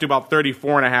 27.5 to about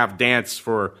 34.5 dance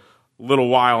for little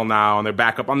while now, and they're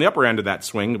back up on the upper end of that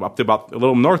swing, up to about a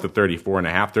little north of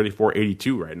 34.5,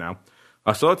 34.82 right now.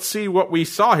 So let's see what we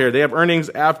saw here. They have earnings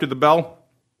after the bell.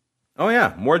 Oh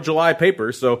yeah, more July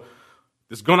papers. So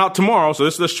this is going out tomorrow. So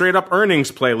this is a straight up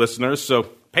earnings play, listeners. So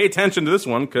pay attention to this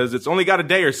one because it's only got a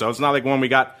day or so. It's not like when we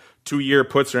got 2-year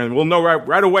puts or anything. We'll know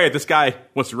right away if this guy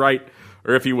was right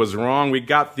or if he was wrong. We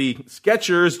got the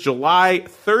Skechers July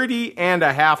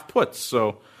 30.5 puts.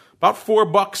 So about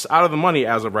 $4 out of the money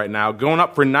as of right now, going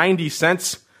up for 90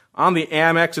 cents on the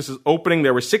Amex. This is opening.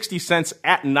 There were 60 cents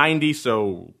at 90,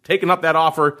 so taking up that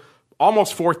offer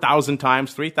almost 4,000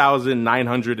 times,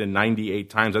 3,998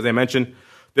 times. As I mentioned,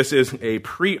 this is a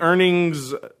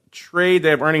pre-earnings trade. They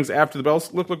have earnings after the bell.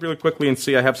 Let's look really quickly and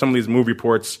see. I have some of these move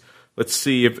reports. Let's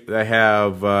see if I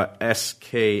have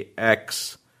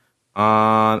SKX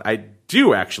on. I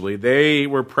do, actually. They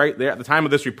were at the time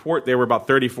of this report, they were about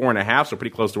 34.5, so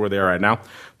pretty close to where they are right now.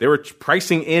 They were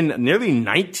pricing in nearly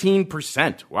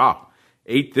 19%. Wow.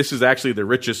 This is actually the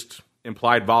richest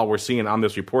implied vol we're seeing on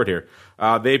this report here.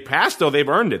 They passed, though. They've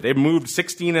earned it. They've moved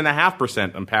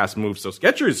 16.5% on past moves. So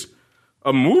Skechers,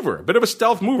 a mover, a bit of a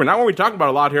stealth mover. Not one we talk about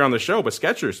a lot here on the show, but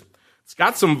Skechers, it's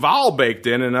got some vol baked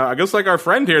in. And I guess like our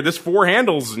friend here, this 4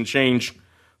 handles and change,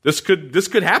 This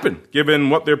could happen, given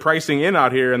what they're pricing in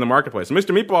out here in the marketplace. Mr.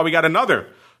 Meatball, we got another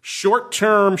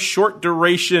short-term,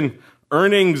 short-duration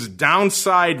earnings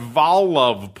downside vol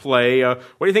love play.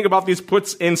 What do you think about these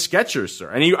puts in Skechers,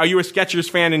 sir? And are you a Skechers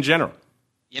fan in general?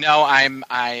 I'm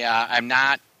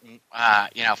not.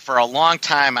 For a long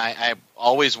time, I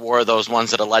always wore those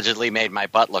ones that allegedly made my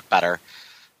butt look better.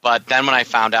 But then when I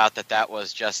found out that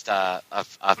was just a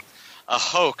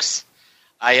hoax,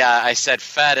 I said,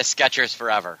 Fed is Skechers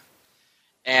forever.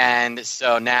 And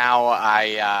so now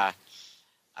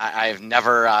I've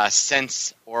never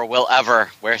since or will ever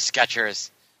wear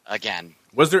Skechers again.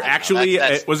 Was there actually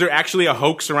a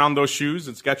hoax around those shoes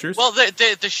at Skechers? Well,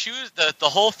 the shoes, the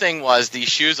whole thing was these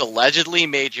shoes allegedly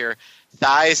made your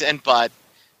thighs and butt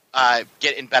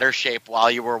get in better shape while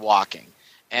you were walking.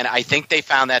 And I think they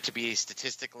found that to be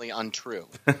statistically untrue.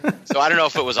 So I don't know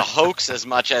if it was a hoax as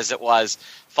much as it was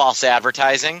false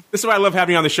advertising. This is why I love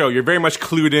having you on the show. You're very much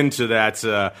clued into that,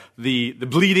 the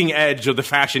bleeding edge of the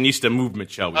fashionista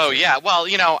movement, shall we say. Oh, yeah. Well,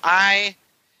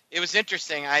 it was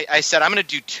interesting. I said I'm going to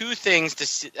do two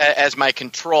things as my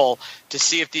control to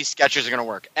see if these Skechers are going to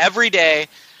work. Every day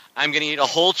I'm going to eat a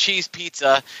whole cheese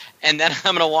pizza, and then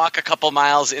I'm going to walk a couple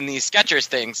miles in these Skechers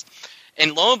things.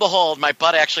 And lo and behold, my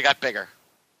butt actually got bigger.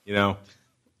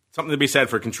 Something to be said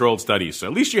for controlled studies. So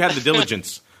at least you had the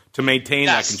diligence to maintain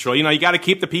that control. You got to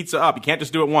keep the pizza up. You can't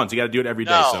just do it once. You got to do it every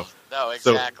day. No,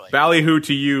 exactly. So ballyhoo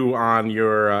to you on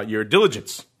your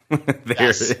diligence there in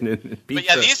pizza. But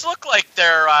yeah, these look like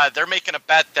they're making a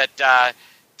bet that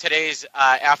today's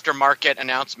aftermarket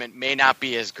announcement may not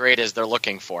be as great as they're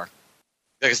looking for,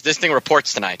 because this thing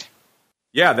reports tonight.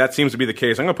 Yeah, that seems to be the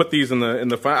case. I'm going to put these in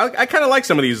the file. I kind of like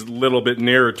some of these little bit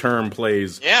nearer term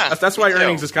plays. Yeah, that's why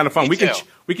earnings is kind of fun.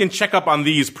 We can check up on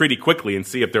these pretty quickly and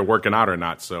see if they're working out or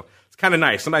not. So it's kind of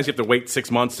nice. Sometimes you have to wait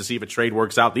 6 months to see if a trade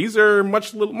works out. These are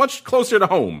much closer to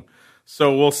home.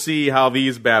 So we'll see how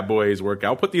these bad boys work out.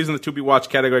 I'll put these in the to be watched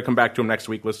category. Come back to them next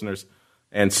week, listeners,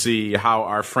 and see how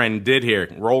our friend did here,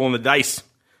 rolling the dice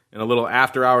in a little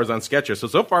after hours on Skechers.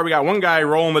 So far we got one guy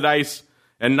rolling the dice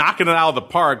and knocking it out of the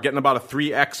park, getting about a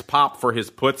 3x pop for his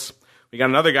puts. We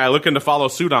got another guy looking to follow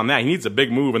suit on that. He needs a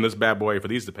big move in this bad boy for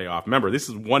these to pay off. Remember, this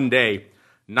is 1 day,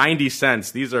 90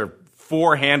 cents. These are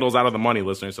 4 handles out of the money,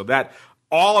 listeners. So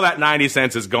all of that 90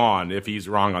 cents is gone if he's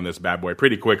wrong on this bad boy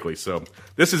pretty quickly. So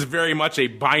this is very much a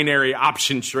binary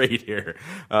option trade here.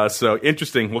 So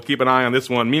interesting. We'll keep an eye on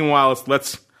this one. Meanwhile,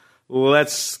 let's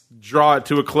draw it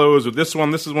to a close with this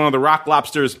one. This is one of the Rock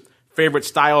Lobster's favorite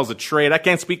styles of trade. I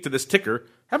can't speak to this ticker.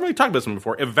 Haven't really talked about this one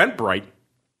before. Eventbrite.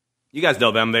 You guys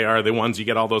know them. They are the ones you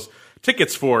get all those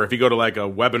tickets for. If you go to like a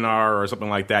webinar or something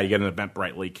like that, you get an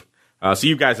Eventbrite link. So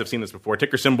you guys have seen this before.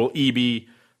 Ticker symbol EB.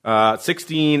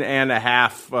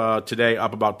 16.5 today,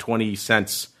 up about 20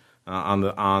 cents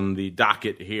on the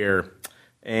docket here.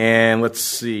 And let's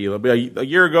see. A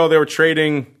year ago, they were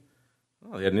trading.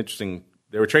 They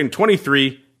were trading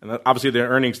 23. And obviously, their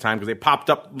earnings time, because they popped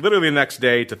up literally the next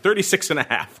day to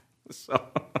 36.5. So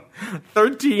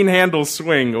 13 handle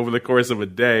swing over the course of a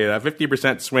day. A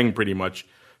 50% swing pretty much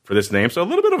for this name. So a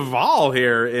little bit of vol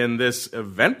here in this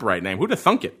Eventbrite name. Who'd have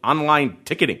thunk it? Online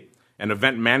ticketing and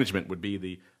event management would be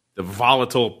the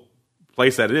volatile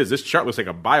place that it is. This chart looks like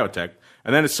a biotech.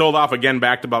 And then it sold off again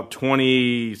back to about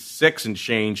 26 and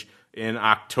change in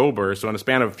October. So in a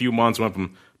span of a few months, went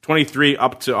from 23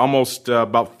 up to almost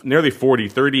about nearly 40,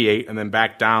 38, and then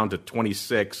back down to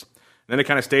 26. And then it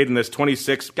kind of stayed in this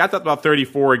 26, got up about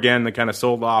 34 again, then kind of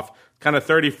sold off, kind of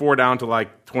 34 down to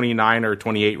like 29 or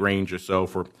 28 range or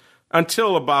so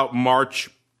until about March,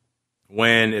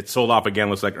 when it sold off again.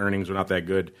 Looks like earnings were not that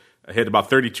good. It hit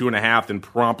about 32.5 and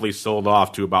promptly sold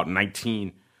off to about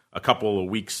 19 a couple of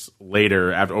weeks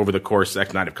later, over the course,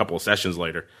 actually not a couple of sessions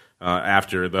later,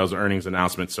 after those earnings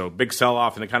announcements. So big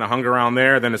sell-off, and it kind of hung around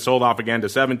there. Then it sold off again to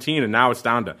 17, and now it's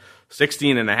down to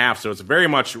 16.5. So it's very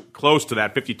much close to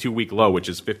that 52-week low, which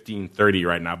is 15.30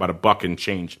 right now, about a buck and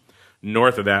change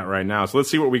north of that right now. So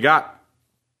let's see what we got.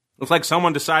 Looks like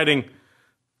someone deciding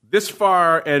this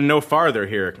far and no farther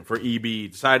here for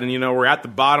EB, deciding, we're at the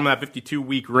bottom of that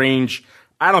 52-week range.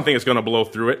 I don't think it's going to blow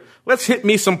through it. Let's hit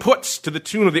me some puts to the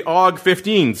tune of the AUG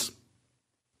 15s.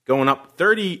 Going up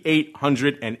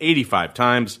 3,885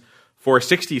 times for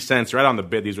 60 cents, right on the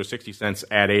bid. These were 60 cents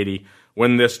at 80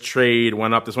 when this trade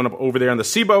went up. This went up over there on the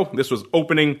SIBO. This was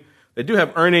opening. They do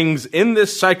have earnings in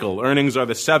this cycle. Earnings are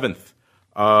the 7th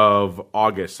of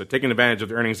August. So taking advantage of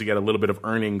the earnings to get a little bit of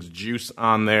earnings juice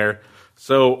on there.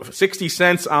 So 60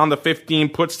 cents on the 15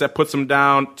 puts, that puts them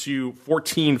down to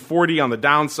 14.40 on the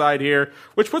downside here,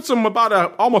 which puts them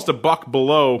about almost a buck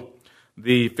below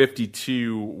the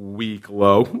 52-week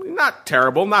low. Not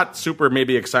terrible, not super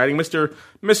maybe exciting. Mr.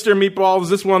 Meatball, does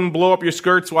this one blow up your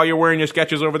skirts while you're wearing your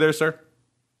Skechers over there, sir?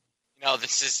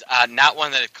 This is not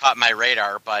one that had caught my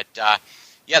radar, but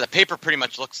the paper pretty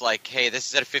much looks like, hey, this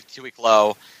is at a 52-week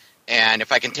low, and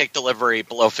if I can take delivery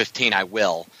below 15, I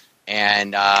will.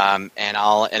 And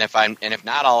if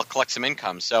not, I'll collect some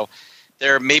income. So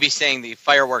they're maybe saying the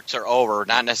fireworks are over,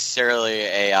 not necessarily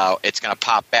it's going to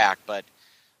pop back, but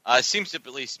it seems to be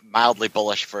at least mildly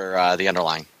bullish for the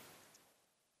underlying.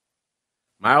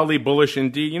 Mildly bullish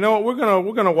indeed. You know what?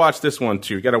 We're gonna watch this one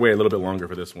too. Got to wait a little bit longer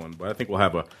for this one, but I think we'll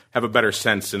have a better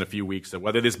sense in a few weeks of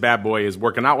whether this bad boy is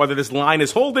working out, whether this line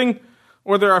is holding,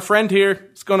 or whether our friend here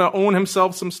is gonna own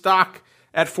himself some stock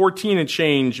at 14 and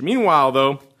change. Meanwhile,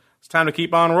 though, it's time to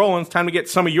keep on rolling. It's time to get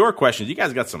some of your questions. You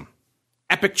guys got some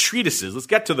epic treatises. Let's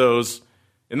get to those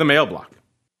in the mail block.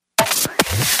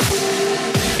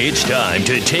 It's time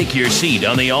to take your seat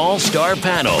on the All-Star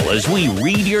panel as we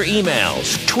read your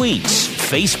emails, tweets,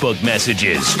 Facebook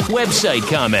messages, website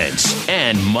comments,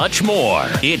 and much more.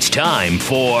 It's time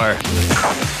for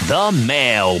the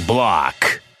Mail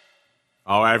Block.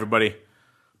 All right, everybody.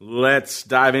 Let's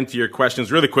dive into your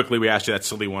questions really quickly. We asked you that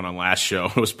silly one on last show.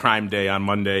 It was Prime Day on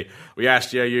Monday. We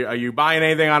asked you, are you buying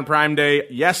anything on Prime Day?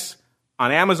 Yes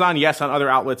on Amazon, yes on other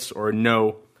outlets, or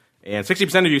no. And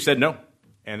 60% of you said no.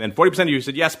 And then 40% of you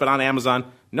said yes, but on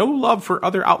Amazon, no love for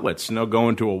other outlets. No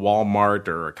going to a Walmart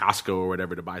or a Costco or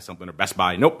whatever to buy something, or Best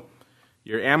Buy. Nope.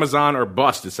 You're Amazon or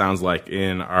bust, it sounds like,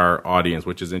 in our audience,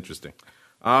 which is interesting.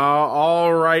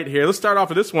 All right, here. Let's start off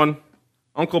with this one.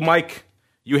 Uncle Mike,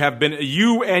 you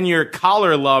and your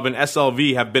collar love in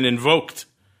SLV have been invoked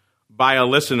by a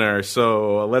listener.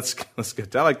 So let's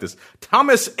get. I like this.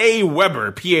 Thomas A.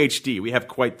 Weber, PhD. We have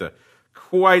quite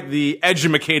the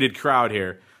educated crowd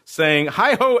here. Saying,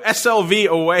 hi-ho, SLV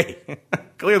away.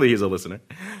 Clearly he's a listener.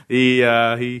 He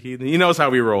knows how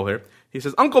we roll here. He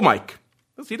says, Uncle Mike.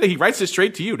 He writes this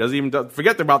straight to you. Doesn't even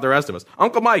forget about the rest of us.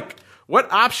 Uncle Mike,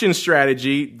 what option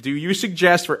strategy do you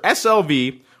suggest for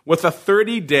SLV with a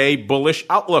 30-day bullish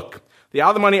outlook? The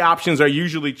out-of-the-money options are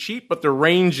usually cheap, but the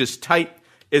range is tight.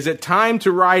 Is it time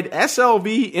to ride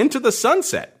SLV into the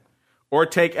sunset or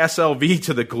take SLV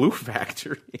to the glue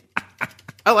factory?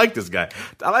 I like this guy.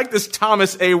 I like this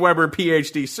Thomas A. Weber,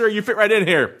 PhD. Sir, you fit right in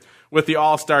here with the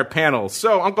all-star panel.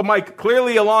 So, Uncle Mike,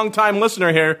 clearly a long-time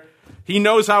listener here. He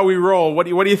knows how we roll. What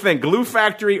do you think? Glue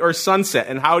factory or sunset?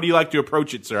 And how do you like to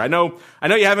approach it, sir? I know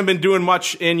you haven't been doing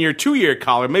much in your 2-year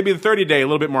collar. Maybe the 30-day a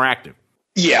little bit more active.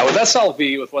 Yeah, with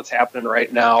SLV, with what's happening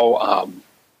right now,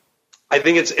 I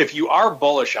think it's, if you are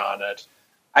bullish on it,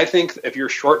 I think if you're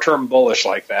short-term bullish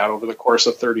like that over the course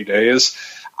of 30 days,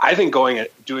 I think doing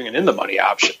an in-the-money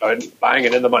option, buying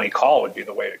an in-the-money call would be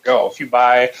the way to go. If you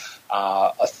buy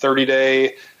a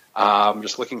 30-day, I'm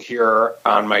just looking here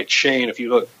on my chain. If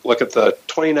you look at the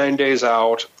 29 days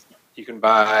out, you can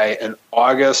buy an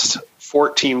August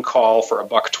 14 call for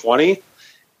 $1.20,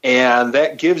 and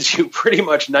that gives you pretty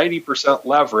much 90%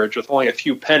 leverage with only a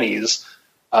few pennies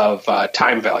of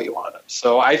time value on it.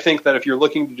 So I think that if you're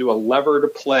looking to do a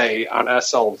levered play on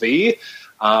SLV,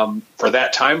 for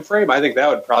that time frame, I think that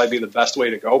would probably be the best way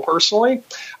to go personally.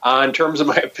 In terms of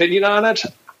my opinion on it,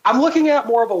 I'm looking at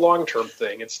more of a long-term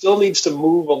thing. It still needs to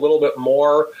move a little bit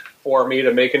more for me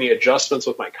to make any adjustments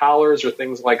with my collars or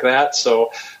things like that.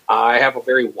 So I have a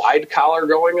very wide collar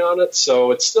going on it.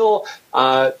 So it's still,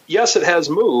 yes, it has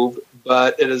moved,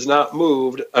 but it has not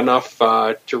moved enough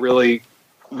to really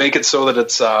make it so that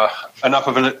it's enough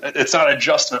of it's not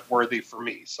adjustment worthy for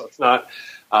me. So it's not,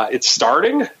 it's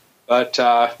starting, but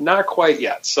not quite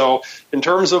yet. So in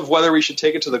terms of whether we should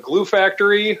take it to the glue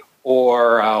factory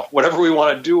or whatever we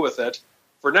want to do with it,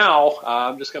 for now,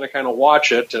 I'm just going to kind of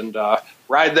watch it and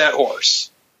ride that horse.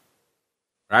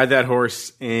 Ride that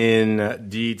horse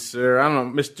indeed, sir. I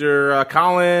don't know, Mr.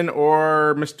 Colin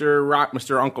or Mr. Rock,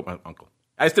 Mr. Uncle.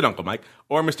 I just did Uncle Mike.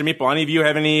 Or Mr. Meatball. Any of you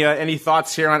have any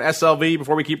thoughts here on SLV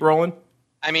before we keep rolling?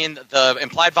 I mean, the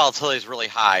implied volatility is really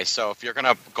high, so if you're going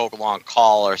to go long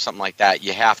call or something like that,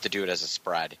 you have to do it as a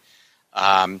spread.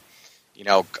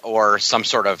 Or some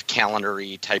sort of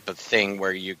calendar-y type of thing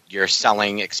where you're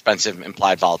selling expensive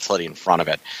implied volatility in front of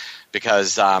it.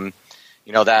 Because, that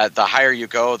the higher you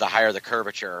go, the higher the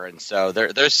curvature. And so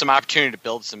there's some opportunity to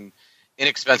build some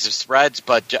inexpensive spreads,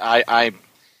 but I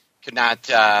could not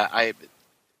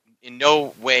in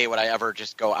no way would I ever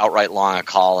just go outright long a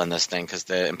call in this thing because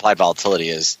the implied volatility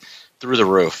is through the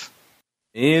roof.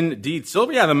 Indeed.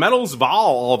 Sylvia, the metals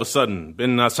vol all of a sudden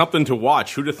been something to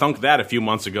watch. Who'd have thunk that a few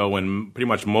months ago when pretty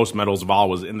much most metals vol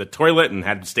was in the toilet and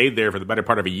had stayed there for the better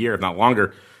part of a year, if not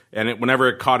longer. And whenever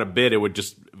it caught a bid, it would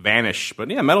just vanish.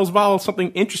 But yeah, metals vol is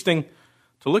something interesting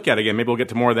to look at again. Maybe we'll get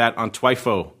to more of that on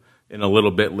TWIFO in a little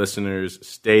bit, listeners.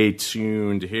 Stay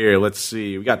tuned here. Let's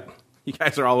see. You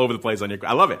guys are all over the place on your.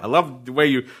 I love it. I love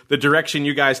the direction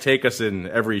you guys take us in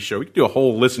every show. We could do a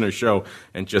whole listener show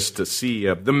and just to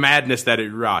see the madness that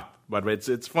it wrought. But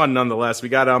it's fun nonetheless. We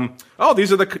got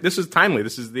this is timely.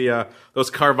 This is the those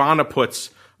Carvana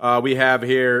puts we have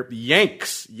here.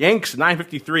 Yanks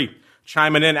 953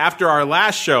 chiming in after our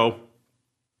last show.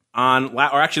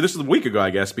 or actually this is a week ago, I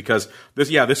guess, because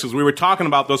we were talking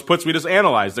about those puts we just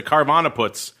analyzed, the Carvana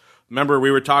puts. Remember,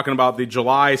 we were talking about the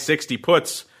July 60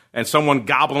 puts and someone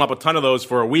gobbling up a ton of those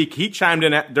for a week. He chimed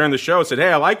in during the show and said,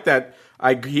 hey, I like that.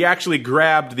 He actually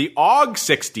grabbed the AUG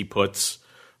 60 puts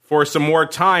for some more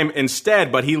time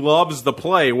instead, but he loves the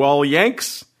play. Well,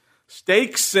 Yanks,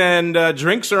 steaks and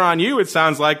drinks are on you, it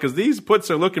sounds like, because these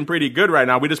puts are looking pretty good right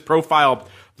now. We just profiled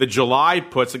the July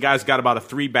puts. The guy's got about a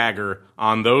 3-bagger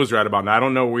on those right about now. I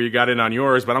don't know where you got in on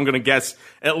yours, but I'm going to guess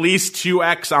at least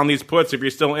 2x on these puts if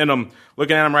you're still in them.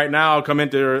 Looking at them right now, come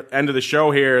into the end of the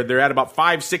show here, they're at about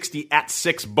 560 at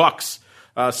 $6.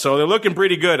 So they're looking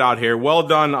pretty good out here. Well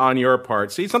done on your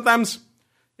part. See, sometimes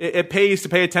it pays to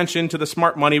pay attention to the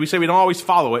smart money. We say we don't always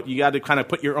follow it. You got to kind of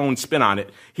put your own spin on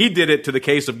it. He did it to the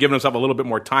case of giving himself a little bit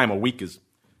more time. A week is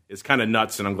kind of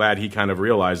nuts, and I'm glad he kind of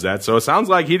realized that. So it sounds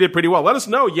like he did pretty well. Let us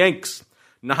know, Yanks,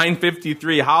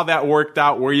 953, how that worked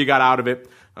out, where you got out of it,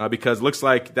 because it looks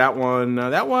like that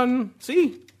one,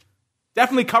 see,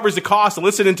 definitely covers the cost of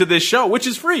listening to this show, which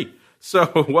is free.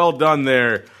 So well done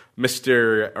there,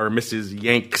 Mr. or Mrs.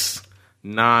 Yanks,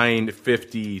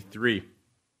 953.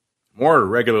 More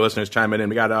regular listeners chiming in.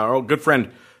 We got our good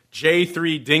friend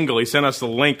J3 Dingle. He sent us the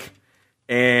link,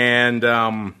 and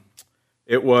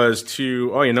it was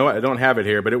to, oh, you know what? I don't have it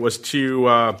here, but it was to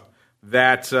what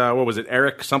was it,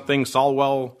 Eric something,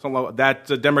 Swalwell, that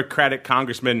Democratic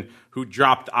congressman who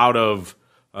dropped out of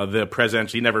the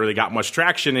presidency. He never really got much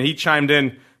traction, and he chimed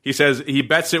in. He says he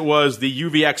bets it was the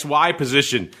UVXY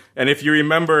position. And if you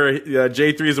remember,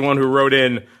 J3 is the one who wrote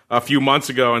in a few months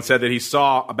ago and said that he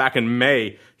saw, back in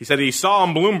May, he said he saw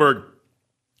on Bloomberg,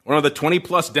 one of the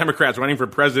 20-plus Democrats running for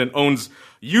president owns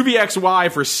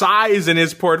UVXY for size in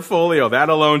his portfolio. That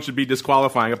alone should be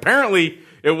disqualifying. Apparently,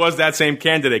 it was that same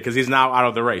candidate because he's now out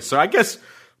of the race. So I guess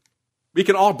we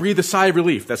can all breathe a sigh of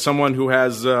relief that someone who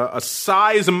has a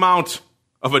size amount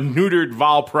of a neutered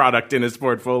vol product in his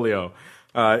portfolio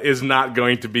is not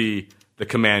going to be the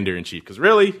commander-in-chief. Because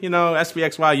really,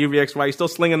 SVXY, UVXY, he's still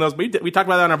slinging those. We talked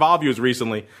about that on our vol views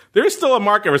recently. There is still a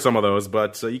market for some of those,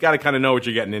 but you got to kind of know what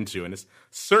you're getting into. And it's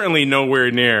certainly nowhere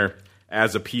near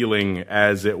as appealing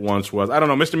as it once was. I don't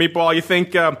know, Mr. Meatball, you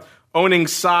think owning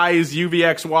size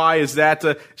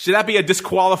UVXY, should that be a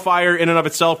disqualifier in and of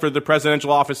itself for the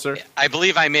presidential officer? I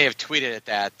believe I may have tweeted at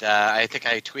that. I think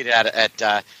I tweeted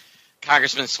at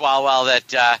Congressman Swalwell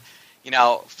that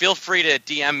feel free to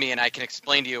DM me and I can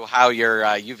explain to you how your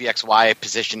UVXY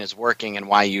position is working and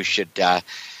why you should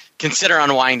consider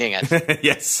unwinding it.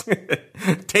 Yes,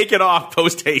 take it off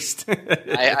post haste.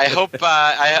 I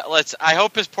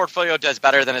hope his portfolio does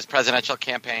better than his presidential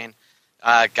campaign.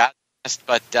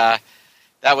 But that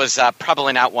was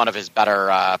probably not one of his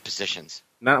better positions.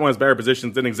 Not one of his better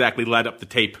positions. Didn't exactly light up the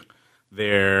tape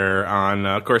there on,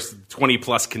 of course,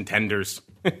 20-plus contenders.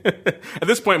 At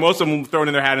this point, most of them throwing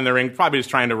in their hat in the ring, probably just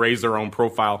trying to raise their own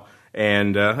profile.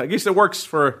 And I guess it works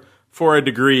for a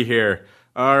degree here.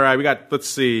 All right, we got, let's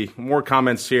see, more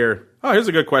comments here. Oh, here's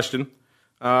a good question.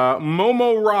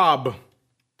 Momo Rob.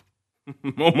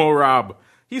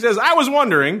 He says, I was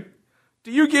wondering,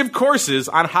 do you give courses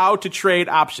on how to trade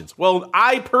options? Well,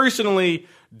 I personally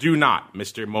do not,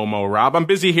 Mr. Momo Rob. I'm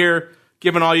busy here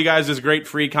giving all you guys this great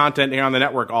free content here on the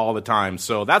network all the time.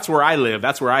 So that's where I live.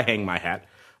 That's where I hang my hat.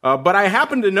 But I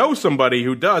happen to know somebody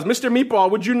who does. Mr. Meatball,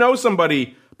 would you know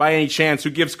somebody by any chance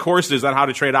who gives courses on how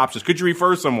to trade options? Could you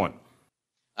refer someone?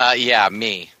 Yeah,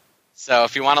 me. So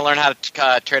if you want to learn how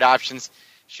to trade options,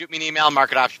 shoot me an email,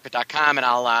 marketoptionpit.com,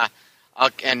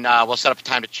 and we'll set up a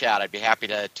time to chat. I'd be happy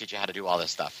to teach you how to do all this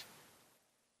stuff.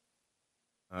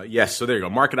 Yes, so there you go,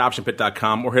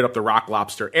 marketoptionpit.com, or hit up the Rock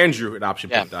Lobster, Andrew at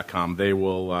optionpit.com.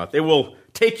 Yeah. They will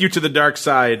take you to the dark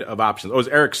side of options. Oh, it's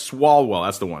Eric Swalwell.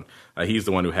 That's the one. He's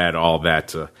the one who had all that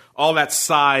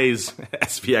size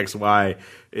SPXY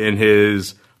in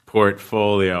his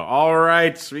portfolio. All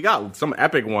right, so we got some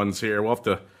epic ones here. We'll have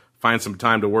to find some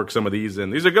time to work some of these in.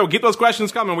 These are good. Keep those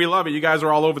questions coming. We love it. You guys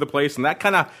are all over the place, and that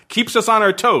kind of keeps us on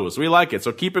our toes. We like it,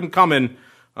 so keep them coming.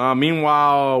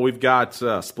 Meanwhile, we've got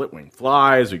split wing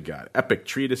flies. We've got epic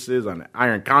treatises on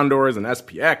iron condors and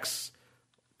SPX,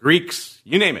 Greeks,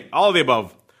 you name it, all of the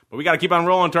above. But we got to keep on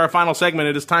rolling to our final segment.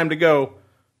 It is time to go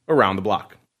around the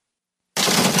block.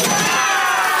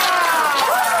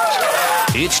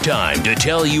 It's time to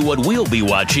tell you what we'll be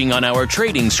watching on our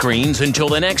trading screens until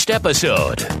the next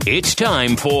episode. It's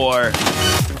time for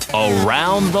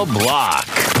Around the Block.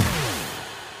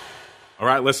 All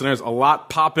right, listeners, a lot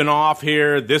popping off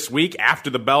here this week after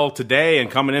the bell today and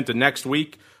coming into next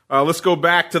week. Let's go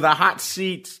back to the hot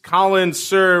seat. Colin,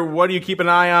 sir, what do you keep an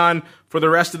eye on for the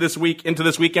rest of this week into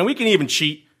this weekend? We can even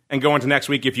cheat and go into next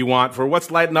week if you want for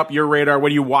what's lighting up your radar.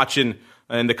 What are you watching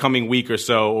in the coming week or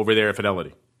so over there at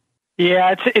Fidelity?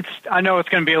 Yeah, it's. I know it's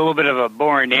going to be a little bit of a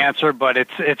boring answer, but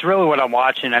it's really what I'm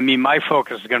watching. I mean, my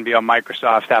focus is going to be on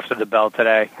Microsoft after the bell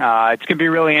today. It's going to be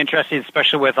really interesting,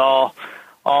 especially with all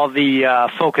the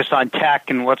focus on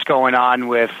tech and what's going on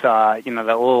with that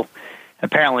little.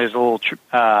 Apparently, there's a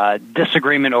little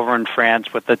disagreement over in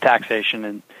France with the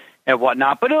taxation and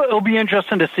whatnot. But it'll be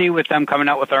interesting to see with them coming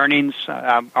out with earnings.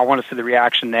 I want to see the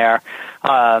reaction there,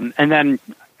 and then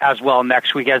as well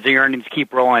next week as the earnings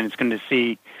keep rolling, it's going to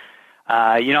see.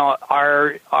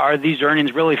 Are these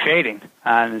earnings really fading,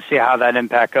 and see how that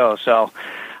impact goes. So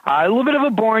a little bit of a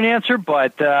boring answer,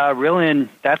 but really,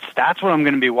 that's what I'm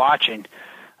going to be watching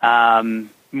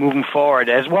moving forward,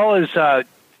 as well as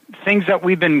things that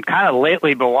we've been kind of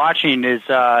lately been watching is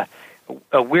a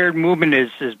weird movement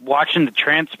is watching the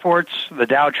transports, the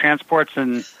Dow transports,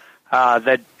 and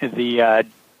the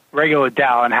regular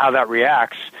Dow and how that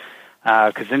reacts.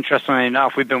 Because interestingly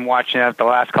enough, we've been watching that the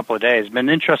last couple of days. Been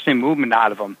an interesting movement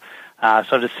out of them.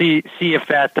 So to see if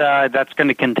that's going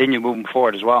to continue moving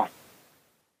forward as well.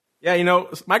 Yeah,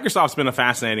 Microsoft's been a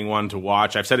fascinating one to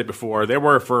watch. I've said it before. They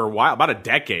were for a while, about a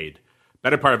decade,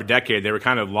 better part of a decade, they were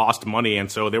kind of lost money,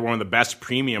 and so they were one of the best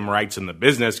premium rights in the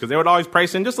business because they would always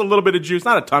price in just a little bit of juice,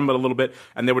 not a ton, but a little bit,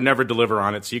 and they would never deliver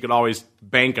on it, so you could always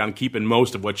bank on keeping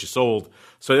most of what you sold.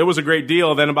 So it was a great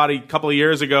deal. Then about a couple of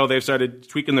years ago, they started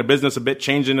tweaking their business a bit,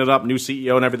 changing it up, new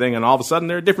CEO and everything, and all of a sudden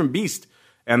they're a different beast.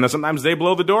 And sometimes they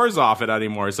blow the doors off it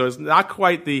anymore. So it's not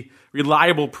quite the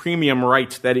reliable premium right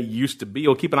that it used to be.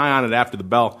 We'll keep an eye on it after the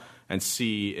bell and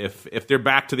see if they're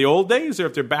back to the old days or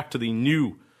if they're back to the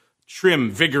new,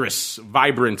 trim, vigorous,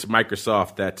 vibrant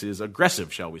Microsoft that is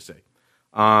aggressive, shall we say,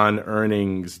 on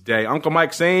earnings day. Uncle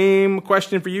Mike, same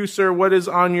question for you, sir. What is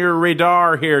on your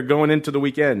radar here going into the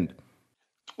weekend?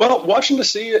 Well, watching to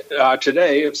see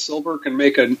today if silver can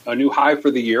make a new high for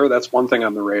the year. That's one thing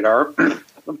on the radar.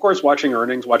 Of course, watching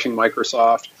earnings, watching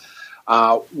Microsoft,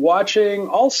 watching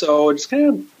also just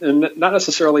kind of not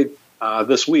necessarily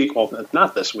this week. Well,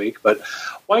 not this week, but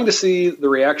wanting to see the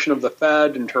reaction of the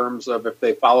Fed in terms of if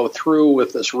they follow through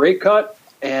with this rate cut.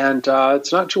 And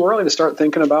it's not too early to start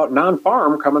thinking about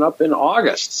non-farm coming up in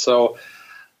August. So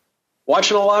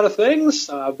watching a lot of things,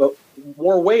 but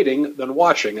more waiting than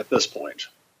watching at this point.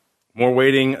 More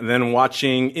waiting than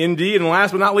watching, indeed. And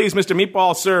last but not least, Mr.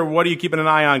 Meatball, sir, what are you keeping an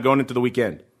eye on going into the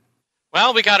weekend?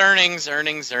 Well, we got earnings,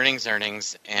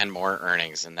 and more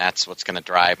earnings, and that's what's going to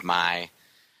drive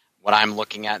what I'm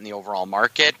looking at in the overall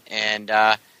market. And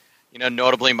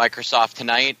notably Microsoft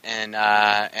tonight, and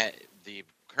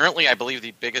currently, I believe,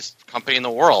 the biggest company in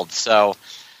the world. So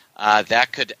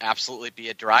that could absolutely be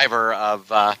a driver of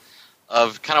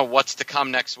kind of what's to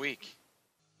come next week.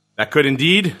 That could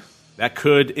indeed.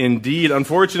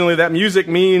 Unfortunately, that music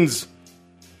means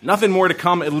nothing more to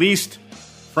come, at least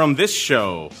from this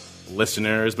show,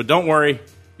 listeners. But don't worry,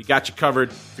 we got you covered.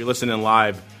 If you're listening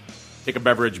live, take a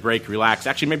beverage break, relax.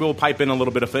 Actually, maybe we'll pipe in a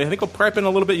little bit of. I think we'll pipe in a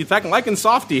little bit. You're liking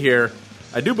Softy here.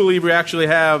 I do believe we actually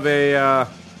have a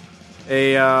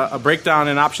breakdown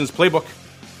in options playbook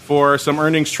for some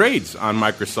earnings trades on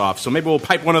Microsoft. So maybe we'll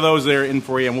pipe one of those there in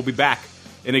for you, and we'll be back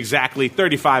in exactly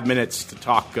 35 minutes to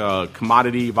talk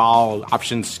commodity, vol,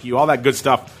 options, skew, all that good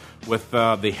stuff with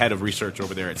the head of research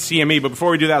over there at CME. But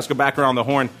before we do that, let's go back around the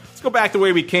horn. Let's go back the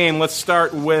way we came. Let's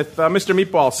start with Mr.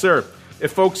 Meatball. Sir,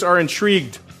 if folks are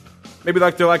intrigued, maybe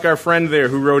they're like our friend there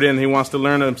who wrote in, he wants to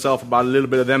learn himself about a little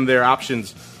bit of their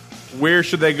options, where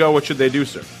should they go? What should they do,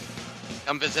 sir?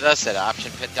 Come visit us at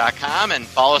optionpit.com and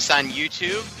follow us on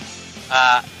YouTube.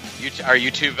 Our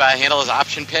YouTube handle is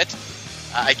OptionPit.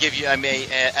 I give you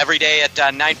every day at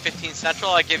 9:15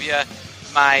 Central. I give you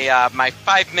my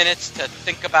 5 minutes to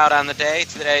think about on the day.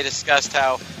 Today I discussed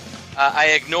how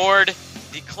I ignored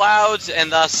the clouds and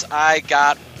thus I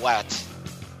got wet.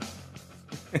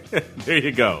 There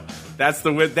you go. That's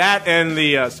that and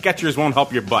the Skechers won't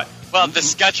help your butt. Well, the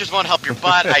Skechers won't help your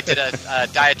butt. I did a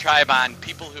diatribe on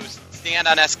people who stand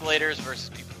on escalators versus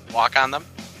people who walk on them.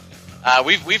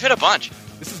 We've hit a bunch.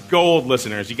 This is gold,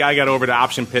 listeners. You gotta get over to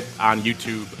Option Pit on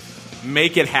YouTube.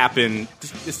 Make it happen.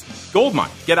 Just gold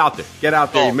mine. Get out there.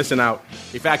 You're missing out.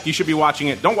 In fact, you should be watching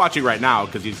it. Don't watch it right now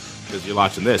because you're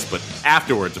watching this, but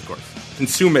afterwards, of course.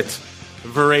 Consume it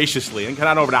voraciously and get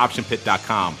on over to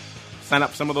optionpit.com. Sign up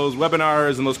for some of those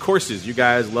webinars and those courses you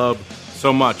guys love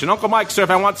so much. And Uncle Mike, sir, if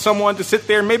I want someone to sit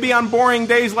there maybe on boring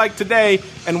days like today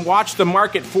and watch the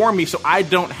market for me so I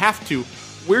don't have to,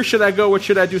 where should I go? What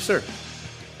should I do, sir?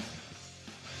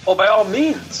 Well, by all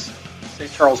means,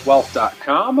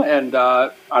 stcharleswealth.com, and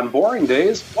on boring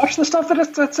days, watch the stuff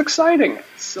that's exciting.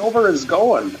 Silver is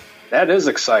going. That is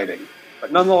exciting.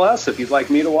 But nonetheless, if you'd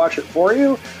like me to watch it for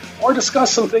you or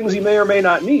discuss some things you may or may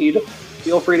not need,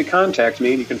 feel free to contact me,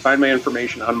 and you can find my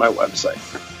information on my website.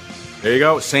 There you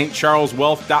go.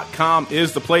 stcharleswealth.com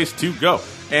is the place to go.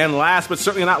 And last but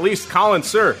certainly not least, Colin,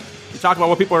 sir, you talk about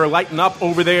what people are lighting up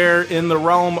over there in the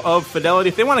realm of Fidelity.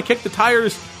 If they want to kick the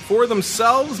tires for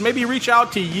themselves, maybe reach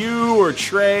out to you or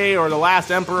Trey or the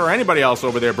Last Emperor or anybody else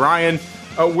over there. Brian,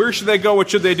 where should they go? What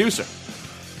should they do, sir?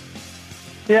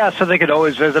 Yeah, so they could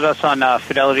always visit us on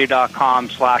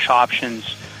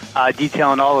fidelity.com/options,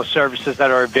 detailing all the services that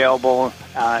are available,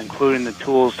 including the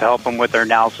tools to help them with their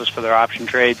analysis for their option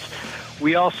trades.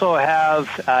 We also have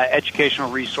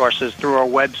educational resources through our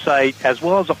website, as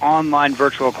well as online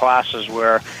virtual classes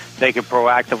where they can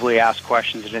proactively ask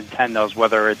questions and attend those,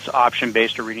 whether it's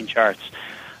option-based or reading charts.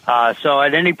 So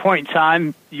at any point in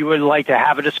time, you would like to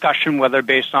have a discussion, whether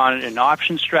based on an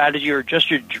option strategy or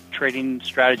just your trading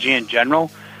strategy in general,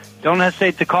 don't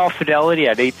hesitate to call Fidelity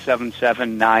at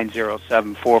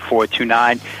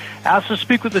 877-907-4429. Ask to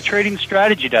speak with the trading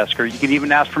strategy desk, or you can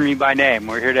even ask for me by name.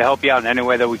 We're here to help you out in any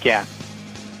way that we can.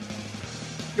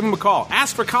 Give him a call.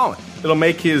 Ask for Colin. It'll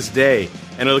make his day,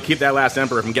 and it'll keep that Last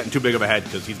Emperor from getting too big of a head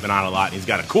because he's been on a lot, and he's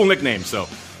got a cool nickname. So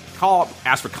call up,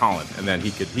 ask for Colin, and then he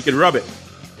could rub it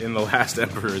in the Last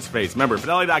Emperor's face. Remember,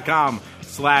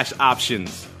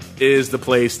 fidelity.com/options is the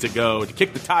place to go to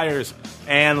kick the tires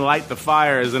and light the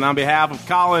fires. And on behalf of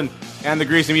Colin and the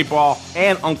Greasy Meatball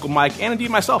and Uncle Mike, and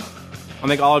indeed myself, I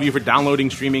thank all of you for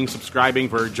downloading, streaming, subscribing,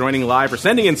 for joining live, for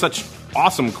sending in such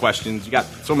awesome questions. You got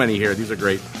so many here. These are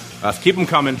great. So keep them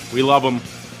coming. We love them.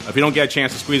 If you don't get a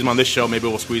chance to squeeze them on this show, maybe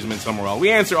we'll squeeze them in somewhere else.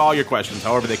 We answer all your questions,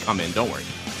 however they come in. Don't worry.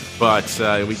 But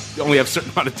we only have a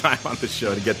certain amount of time on this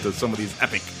show to get to some of these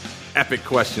epic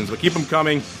questions. But keep them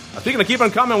coming. Speaking of keep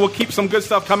them coming, we'll keep some good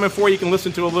stuff coming for you. You can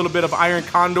listen to a little bit of Iron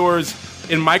Condors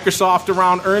in Microsoft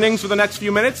around earnings for the next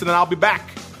few minutes, and then I'll be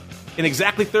back in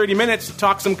exactly 30 minutes to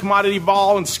talk some commodity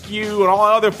vol and skew and all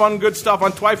that other fun good stuff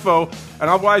on TWIFO. And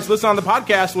otherwise, listen on the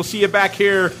podcast. We'll see you back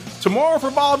here tomorrow for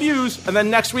Vol Views, and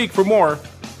then next week for more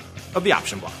of the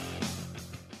Option Block.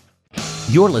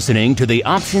 You're listening to the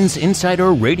Options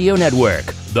Insider Radio Network,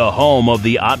 the home of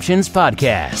the Options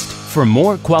Podcast. For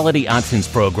more quality options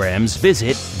programs,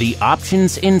 visit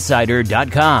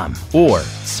theoptionsinsider.com or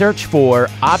search for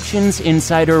Options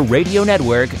Insider Radio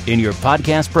Network in your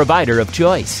podcast provider of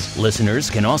choice. Listeners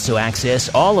can also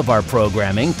access all of our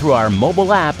programming through our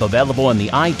mobile app available in the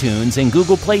iTunes and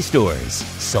Google Play stores.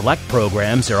 Select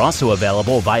programs are also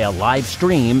available via live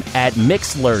stream at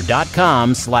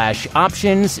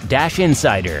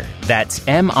mixlr.com/options-insider. That's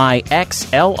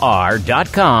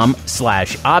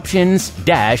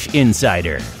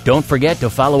mixlr.com/options-insider. Don't forget to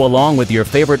follow along with your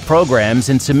favorite programs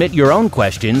and submit your own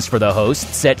questions for the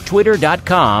hosts at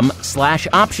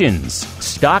twitter.com/options,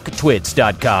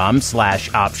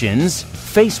 stocktwits.com/options,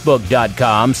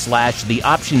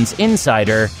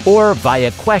 facebook.com/theoptionsinsider, or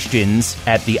via questions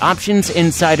at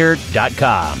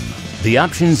theoptionsinsider.com. The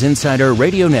Options Insider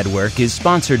Radio Network is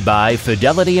sponsored by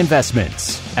Fidelity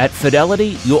Investments. At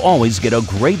Fidelity, you'll always get a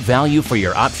great value for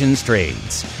your options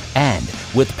trades. And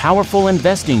with powerful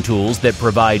investing tools that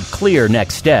provide clear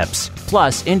next steps,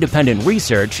 plus independent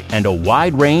research and a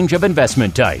wide range of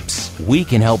investment types, we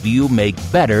can help you make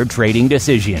better trading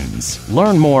decisions.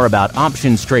 Learn more about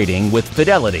options trading with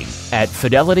Fidelity at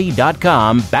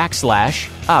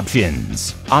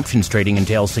fidelity.com/options. Options trading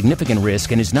entails significant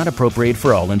risk and is not appropriate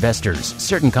for all investors.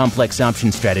 Certain complex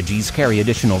option strategies carry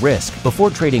additional risk. Before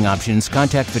trading options,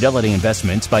 contact Fidelity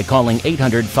Investments by calling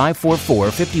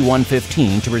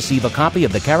 800-544-5115 to receive a copy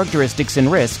of the characteristics and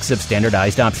risks of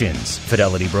standardized options.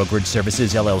 Fidelity Brokerage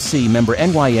Services, LLC, member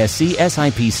NYSE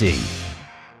SIPC.